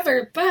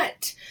whatever,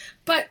 but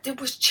there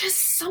was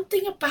just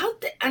something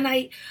about that, and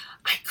I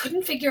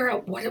couldn't figure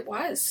out what it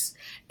was.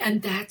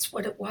 And that's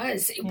what it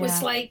was. It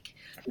was like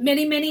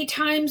many, many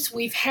times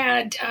we've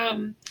had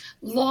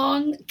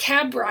long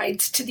cab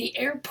rides to the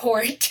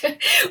airport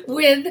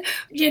with,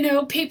 you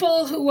know,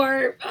 people who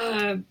are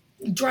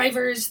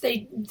drivers.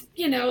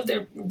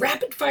 They're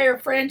rapid fire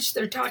French.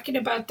 They're talking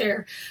about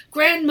their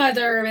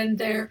grandmother and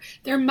their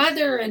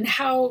mother, and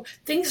how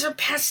things are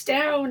passed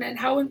down and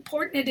how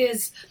important it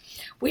is.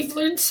 We've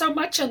learned so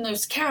much on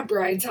those cab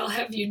rides, I'll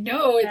have you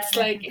know. It's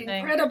like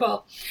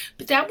incredible.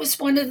 But that was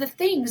one of the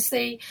things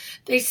they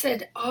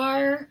said,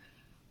 our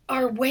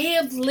way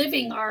of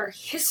living, our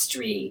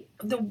history,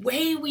 the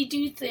way we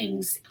do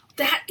things,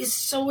 that is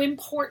so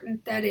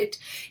important that it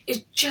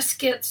just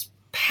gets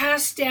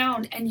passed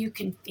down, and you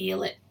can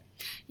feel it.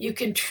 You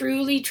can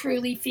truly,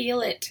 truly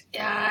feel it.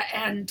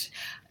 And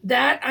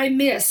that I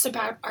miss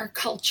about our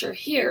culture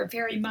here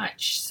very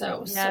much.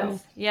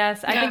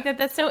 Yes. I think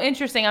that's so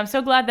interesting. I'm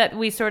so glad that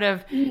we sort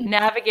of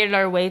navigated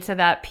our way to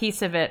that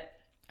piece of it.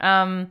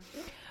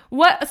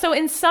 So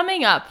in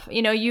summing up,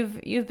 you know,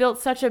 you've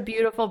built such a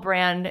beautiful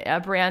brand, a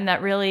brand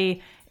that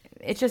really,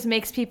 it just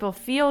makes people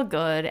feel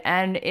good,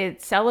 and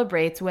it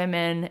celebrates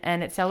women,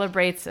 and it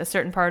celebrates a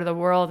certain part of the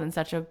world in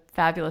such a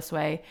fabulous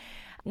way.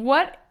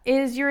 What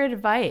is your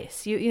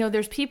advice? You know,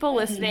 there's people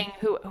listening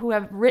who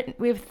have written,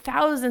 we have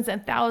thousands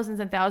and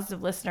thousands and thousands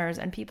of listeners,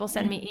 and people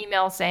send me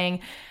emails saying,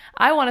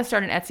 I want to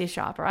start an Etsy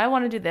shop, or I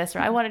want to do this, or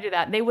I want to do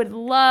that. They would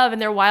love in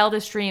their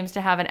wildest dreams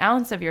to have an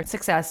ounce of your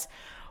success.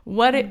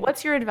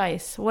 What's your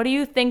advice? What do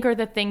you think are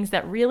the things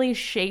that really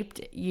shaped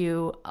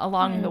you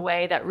along the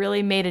way, that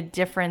really made a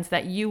difference,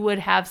 that you would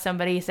have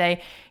somebody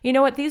say, you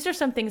know what, these are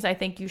some things I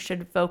think you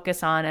should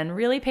focus on and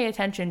really pay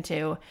attention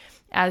to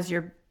as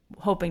you're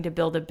hoping to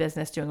build a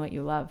business doing what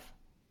you love?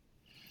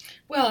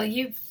 Well,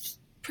 you've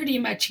pretty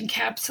much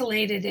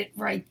encapsulated it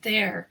right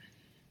there.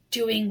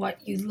 Doing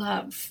what you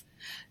love,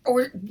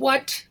 or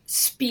what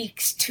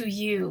speaks to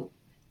you.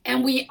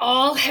 And we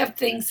all have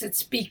things that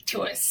speak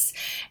to us.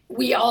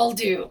 We all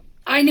do.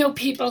 I know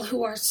people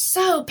who are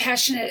so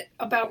passionate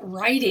about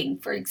writing,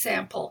 for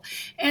example,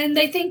 and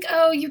they think,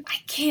 I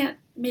can't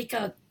make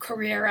a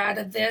career out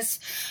of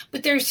this.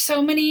 But there's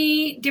so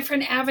many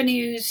different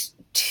avenues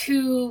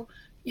to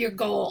your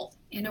goal,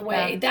 in a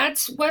way.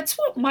 That's what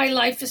my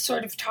life has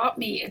sort of taught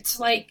me. It's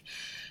like,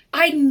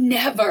 I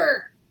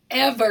never,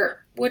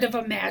 ever would have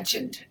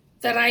imagined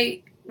that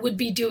I would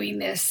be doing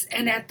this,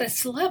 and at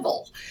this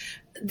level,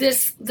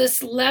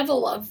 this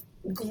level of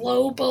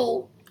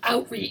global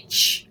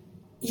outreach.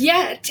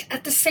 Yet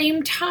at the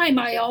same time,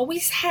 I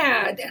always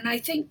had, and I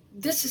think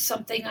this is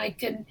something I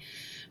can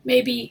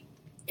maybe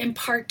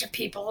impart to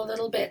people a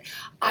little bit,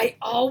 I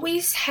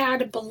always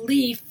had a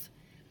belief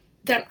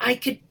that I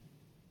could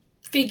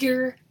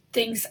figure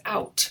things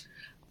out.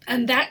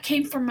 And that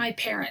came from my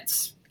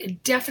parents.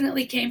 It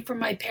definitely came from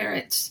my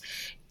parents.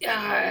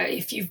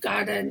 If you've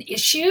got an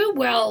issue,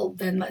 well,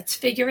 then let's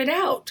figure it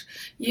out.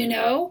 You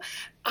know,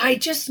 I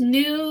just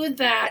knew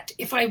that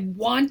if I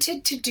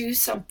wanted to do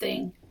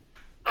something,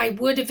 I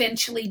would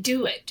eventually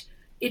do it.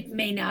 It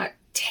may not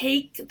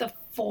take the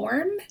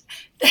form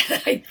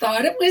that I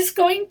thought it was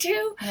going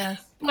to,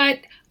 but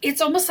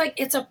it's almost like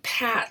it's a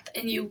path,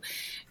 and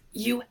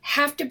you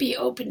have to be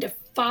open to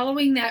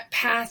following that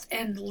path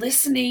and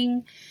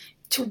listening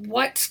to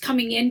what's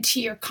coming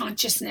into your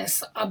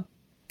consciousness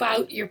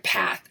about your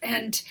path.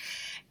 And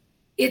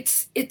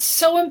it's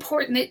so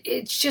important that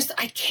it's just,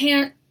 I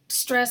can't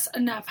stress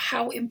enough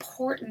how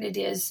important it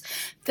is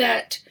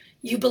that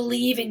you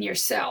believe in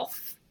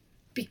yourself,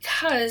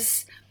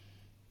 because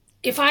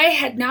if I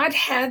had not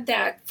had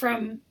that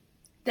from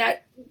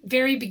that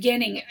very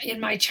beginning in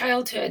my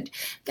childhood,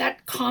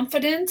 that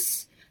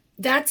confidence,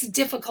 that's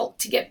difficult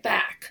to get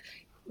back.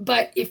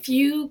 But if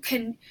you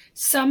can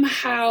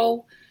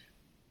somehow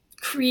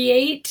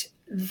create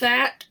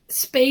that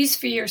space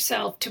for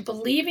yourself to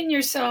believe in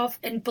yourself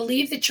and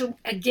believe that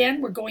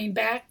we're going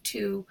back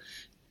to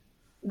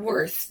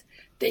worth,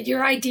 that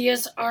your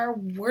ideas are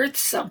worth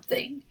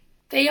something.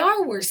 They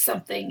are worth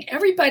something.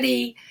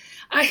 Everybody,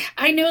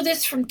 I know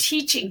this from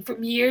teaching,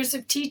 from years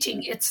of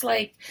teaching. It's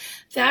like,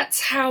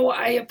 that's how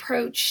I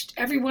approached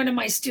every one of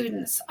my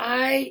students.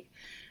 I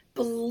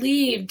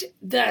believed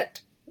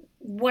that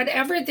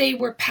whatever they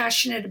were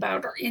passionate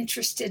about or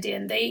interested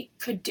in, they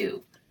could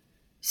do.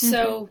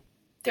 So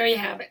there you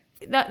have it.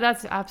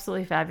 That's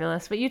absolutely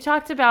fabulous. But you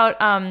talked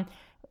about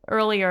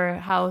earlier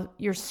how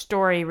your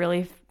story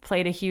really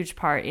played a huge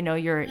part,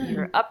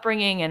 your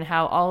upbringing and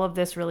how all of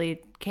this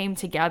really came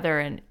together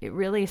and it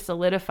really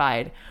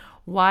solidified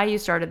why you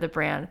started the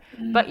brand.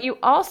 But you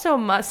also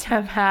must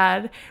have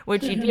had,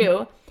 which you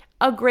do,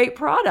 a great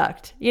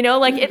product.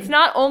 It's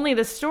not only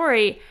the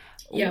story.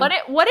 Yeah.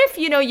 What if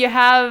you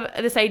have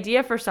this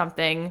idea for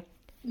something,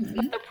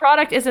 but the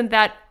product isn't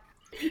that?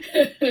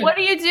 What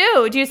do you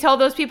do? Do you tell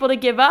those people to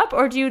give up,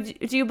 or do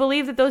you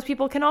believe that those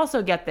people can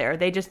also get there?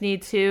 They just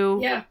need to.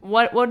 Yeah.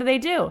 What do they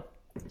do?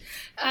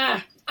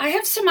 I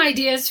have some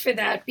ideas for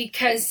that,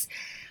 because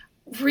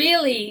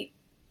really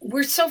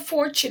we're so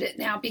fortunate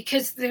now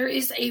because there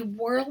is a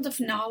world of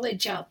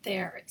knowledge out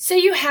there. Say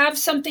you have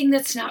something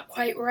that's not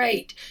quite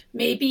right.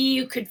 Maybe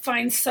you could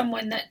find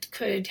someone that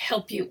could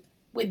help you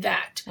with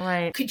that.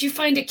 Right. Could you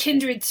find a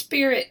kindred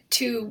spirit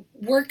to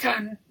work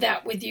on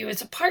that with you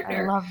as a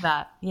partner? I love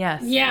that.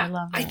 Yes. Yeah. I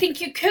love that. I think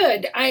you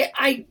could.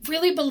 I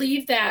really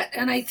believe that.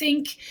 And I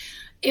think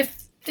if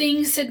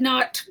things had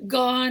not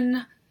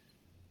gone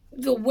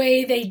the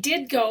way they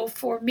did go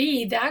for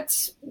me,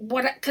 that's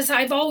because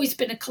I've always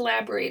been a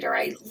collaborator.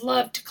 I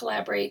love to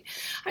collaborate.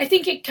 I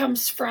think it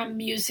comes from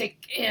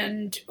music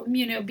and,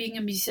 being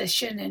a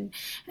musician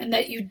and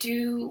that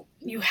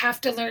you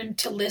have to learn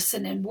to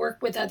listen and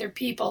work with other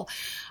people.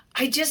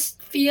 I just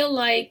feel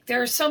like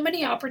there are so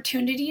many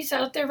opportunities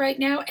out there right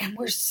now, and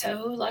we're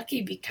so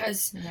lucky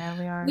because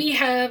we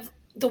have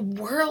the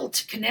world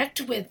to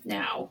connect with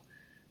now.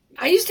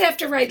 I used to have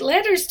to write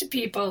letters to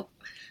people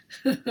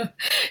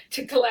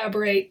to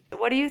collaborate.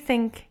 What do you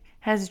think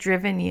has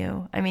driven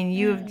you? I mean,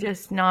 you've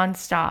just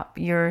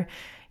nonstop.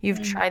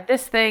 You've tried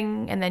this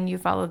thing and then you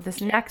followed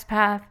this next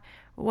path.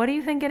 What do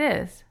you think it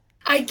is?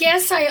 I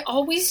guess I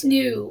always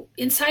knew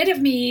inside of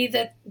me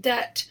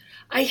that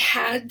I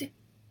had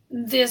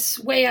this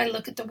way I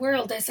look at the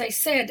world, as I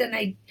said.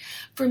 And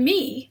for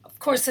me, of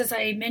course, as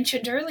I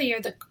mentioned earlier,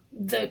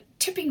 the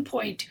tipping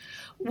point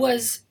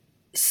was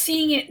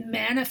seeing it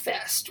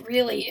manifest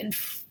really in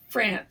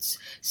France,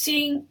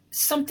 seeing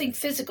something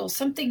physical,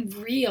 something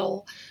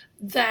real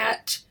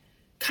that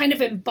kind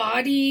of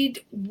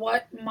embodied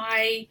what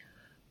my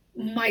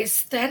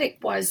aesthetic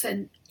was.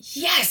 And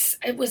yes,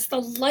 it was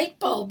the light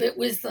bulb. It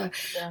was the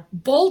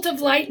bolt of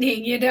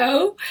lightning,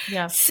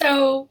 Yeah.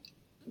 So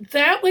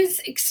that was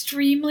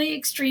extremely,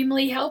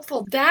 extremely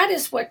helpful. That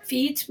is what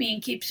feeds me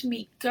and keeps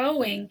me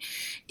going,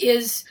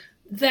 is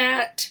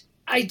that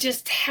I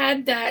just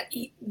had that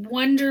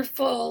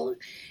wonderful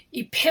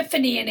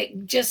epiphany, and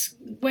it just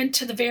went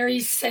to the very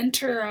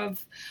center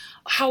of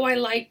how I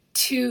like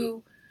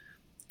to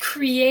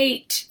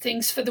create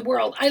things for the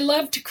world. I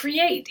love to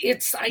create.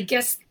 I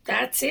guess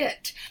that's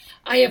it.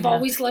 I have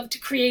always loved to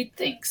create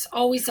things.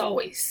 Always,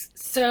 always.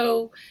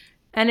 So,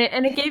 and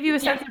it gave you a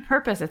sense of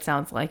purpose, it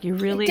sounds like. You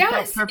really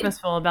felt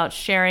purposeful about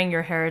sharing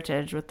your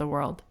heritage with the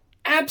world.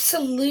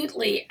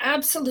 Absolutely.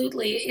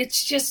 Absolutely.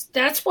 It's just,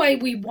 that's why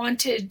we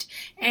wanted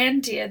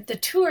and did the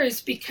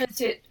tours,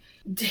 because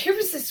there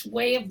was this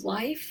way of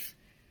life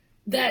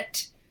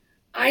that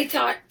I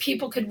thought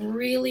people could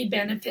really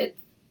benefit,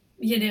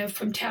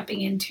 from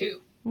tapping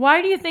into.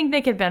 Why do you think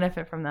they could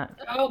benefit from that?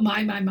 Oh,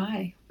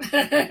 my.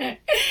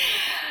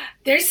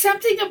 There's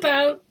something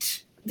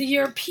about the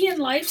European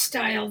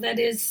lifestyle that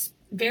is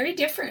very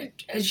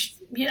different.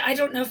 I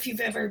don't know if you've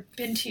ever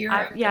been to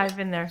Europe. I've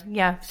been there.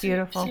 Yeah, it's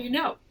beautiful.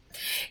 So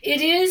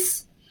it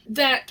is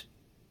that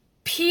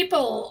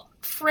people,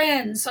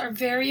 friends are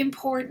very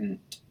important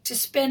to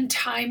spend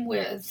time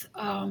with.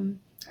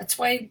 That's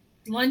why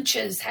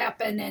lunches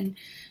happen and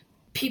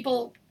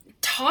people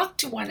talk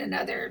to one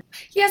another.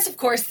 Yes, of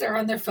course, they're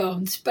on their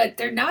phones, but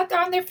they're not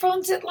on their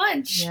phones at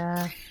lunch.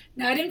 Yeah.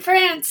 Not in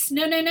France.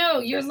 No.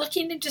 You're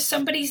looking into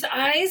somebody's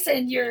eyes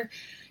and you're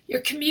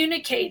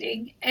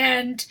communicating.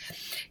 And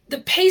the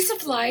pace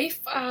of life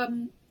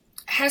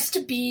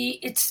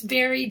it's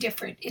very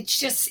different. It's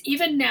just,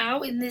 even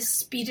now in this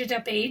speeded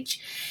up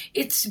age,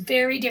 it's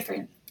very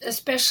different,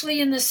 especially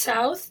in the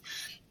South.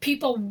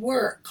 People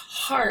work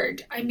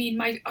hard. I mean,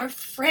 our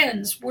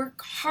friends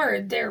work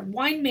hard. They're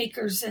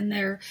winemakers and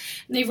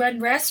they run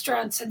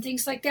restaurants and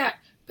things like that.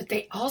 But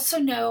they also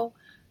know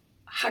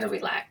how to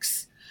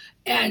relax.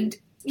 And,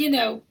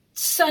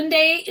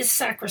 Sunday is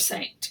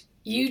sacrosanct.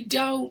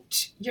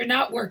 You're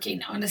not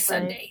working on a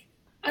Sunday.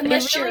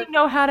 Unless they really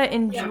know how to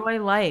enjoy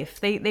life.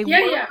 They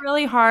work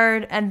really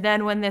hard, and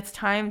then when it's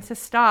time to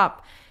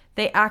stop,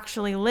 they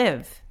actually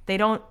live. They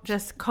don't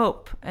just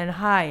cope and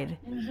hide.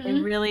 Mm-hmm. They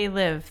really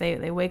live.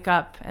 They wake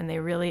up and they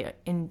really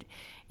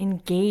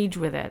engage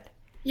with it.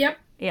 Yep.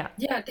 Yeah.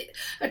 Yeah.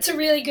 That's a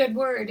really good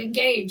word,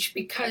 engage,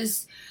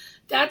 because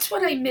that's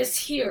what I miss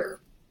here.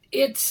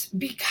 It's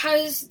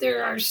because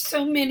there are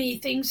so many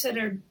things that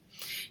are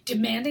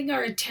demanding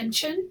our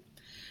attention.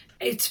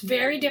 It's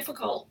very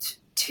difficult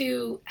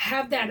to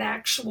have that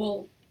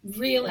actual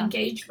real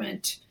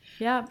engagement.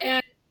 Yeah.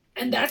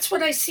 And that's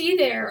what I see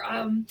there.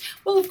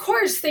 Well, of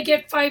course, they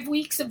get 5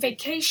 weeks of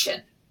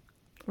vacation.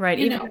 Right.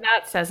 Even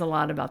that says a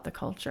lot about the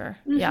culture.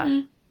 Mm-hmm.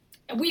 Yeah.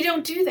 And we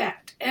don't do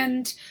that.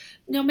 And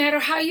no matter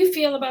how you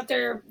feel about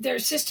their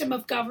system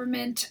of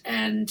government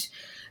and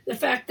the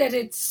fact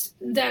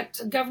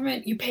that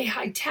government, you pay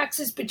high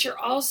taxes, but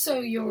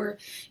your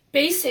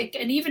basic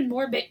and even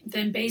more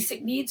than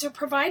basic needs are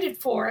provided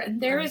for.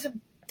 And there's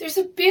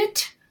a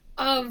bit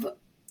of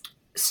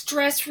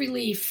stress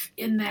relief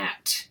in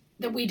that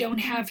we don't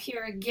have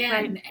here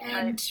again. Right.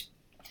 And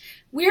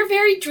we're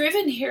very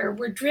driven here.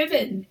 We're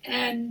driven,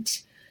 and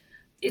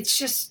it's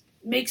just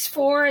makes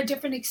for a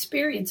different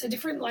experience, a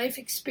different life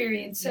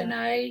experience. Yeah. And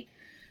I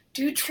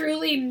do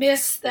truly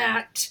miss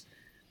that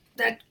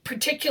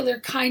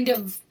particular kind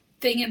of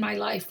thing in my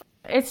life.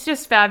 It's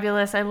just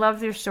fabulous. I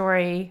love your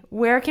story.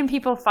 Where can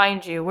people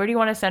find you? Where do you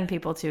want to send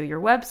people to? Your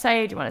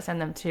website? Do you want to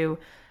send them to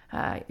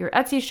your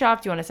Etsy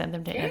shop? Do you want to send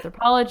them to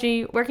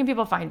Anthropologie? Where can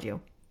people find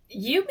you?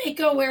 You may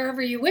go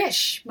wherever you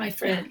wish, my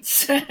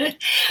friends.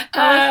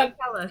 Tell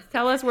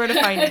us where to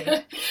find you.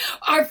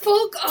 Our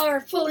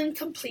full and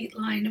complete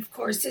line, of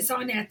course, is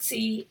on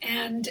Etsy,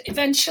 and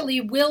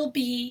eventually will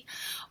be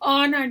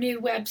on our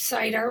new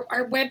website.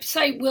 Our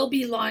website will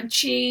be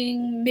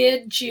launching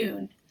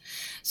mid-June.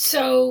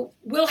 So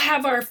we'll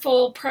have our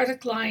full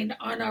product line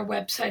on our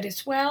website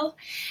as well.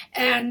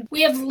 And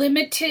we have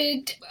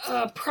limited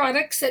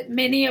products at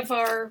many of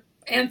our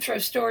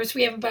Anthro stores.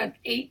 We have about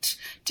 8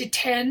 to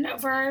 10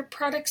 of our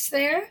products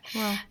there.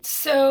 Wow.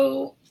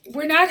 So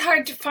we're not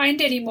hard to find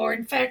anymore.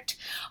 In fact,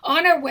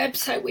 on our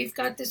website, we've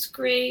got this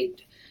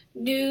great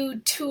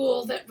new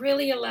tool that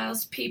really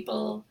allows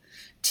people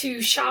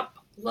to shop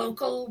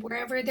local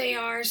wherever they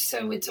are.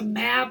 So it's a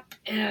map,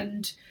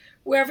 and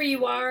wherever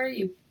you are,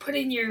 you put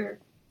in your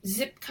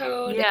zip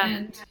code,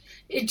 and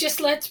it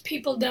just lets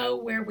people know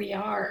where we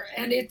are.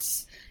 And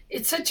it's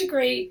such a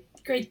great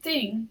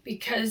thing,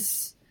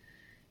 because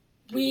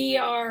we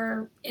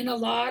are in a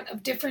lot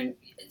of different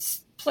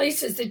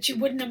places that you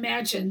wouldn't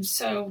imagine.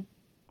 So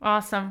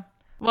awesome.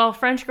 Well,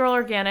 French Girl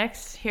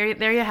Organics,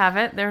 there you have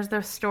it. There's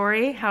the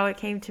story, how it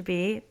came to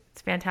be.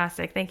 It's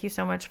fantastic. Thank you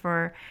so much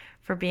for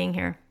being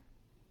here.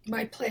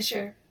 My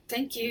pleasure.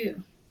 Thank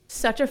you.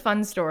 Such a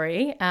fun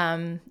story.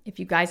 If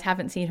you guys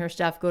haven't seen her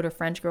stuff, go to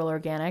French Girl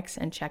Organics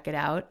and check it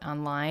out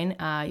online.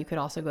 You could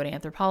also go to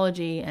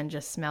Anthropologie and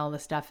just smell the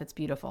stuff. It's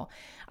beautiful.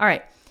 All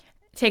right.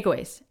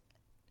 Takeaways.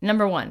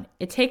 Number 1,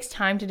 it takes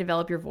time to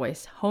develop your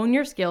voice. Hone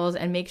your skills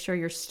and make sure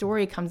your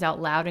story comes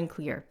out loud and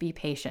clear. Be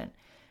patient.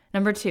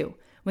 Number 2,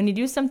 when you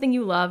do something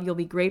you love, you'll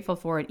be grateful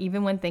for it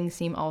even when things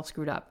seem all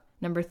screwed up.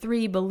 Number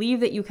 3, believe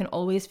that you can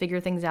always figure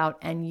things out,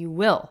 and you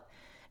will.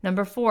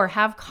 Number 4,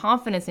 have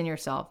confidence in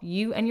yourself.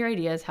 You and your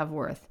ideas have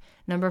worth.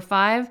 Number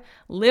 5,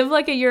 live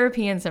like a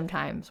European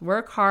sometimes.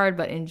 Work hard,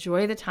 but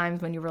enjoy the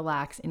times when you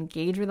relax,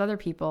 engage with other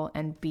people,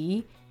 and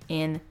be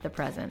in the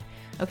present.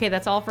 Okay,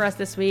 that's all for us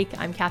this week.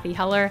 I'm Kathy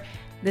Heller.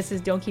 This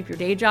is Don't Keep Your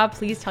Day Job.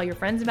 Please tell your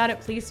friends about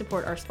it. Please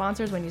support our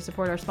sponsors. When you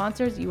support our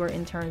sponsors, you are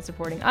in turn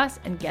supporting us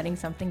and getting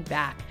something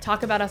back.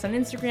 Talk about us on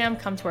Instagram.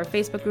 Come to our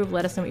Facebook group.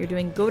 Let us know what you're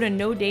doing. Go to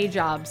No Day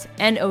Jobs,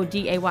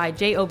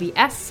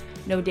 NODAYJOBS,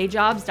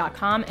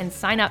 NoDayJobs.com, and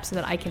sign up so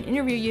that I can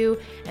interview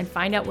you and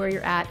find out where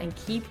you're at and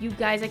keep you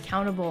guys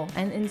accountable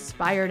and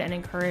inspired and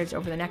encouraged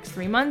over the next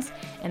 3 months.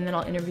 And then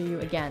I'll interview you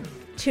again.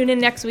 Tune in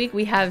next week.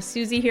 We have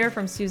Susie here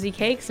from Susie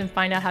Cakes, and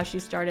find out how she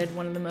started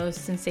one of the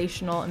most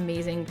sensational,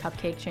 amazing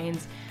cupcake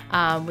chains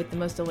with the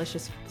most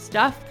delicious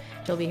stuff.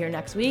 She'll be here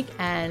next week.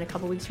 And a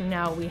couple weeks from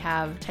now, we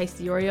have Tice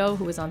Diorio,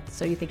 who was on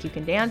So You Think You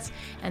Can Dance.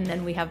 And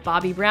then we have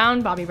Bobby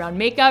Brown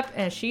Makeup,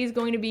 and she's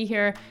going to be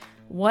here.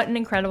 What an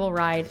incredible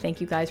ride. Thank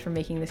you guys for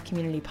making this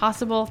community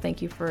possible.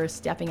 Thank you for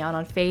stepping out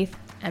on faith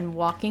and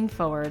walking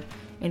forward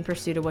in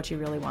pursuit of what you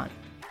really want.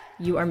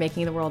 You are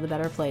making the world a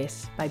better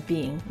place by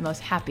being the most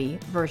happy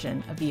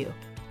version of you.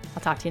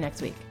 I'll talk to you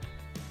next week.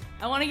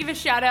 I want to give a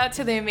shout out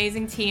to the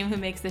amazing team who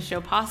makes this show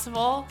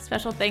possible.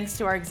 Special thanks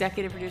to our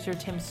executive producer,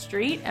 Tim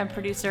Street, and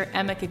producer,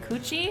 Emma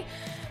Kikuchi.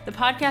 The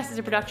podcast is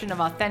a production of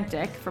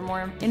Authentic. For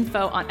more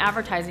info on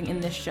advertising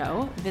in this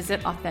show, visit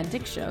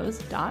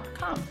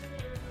AuthenticShows.com.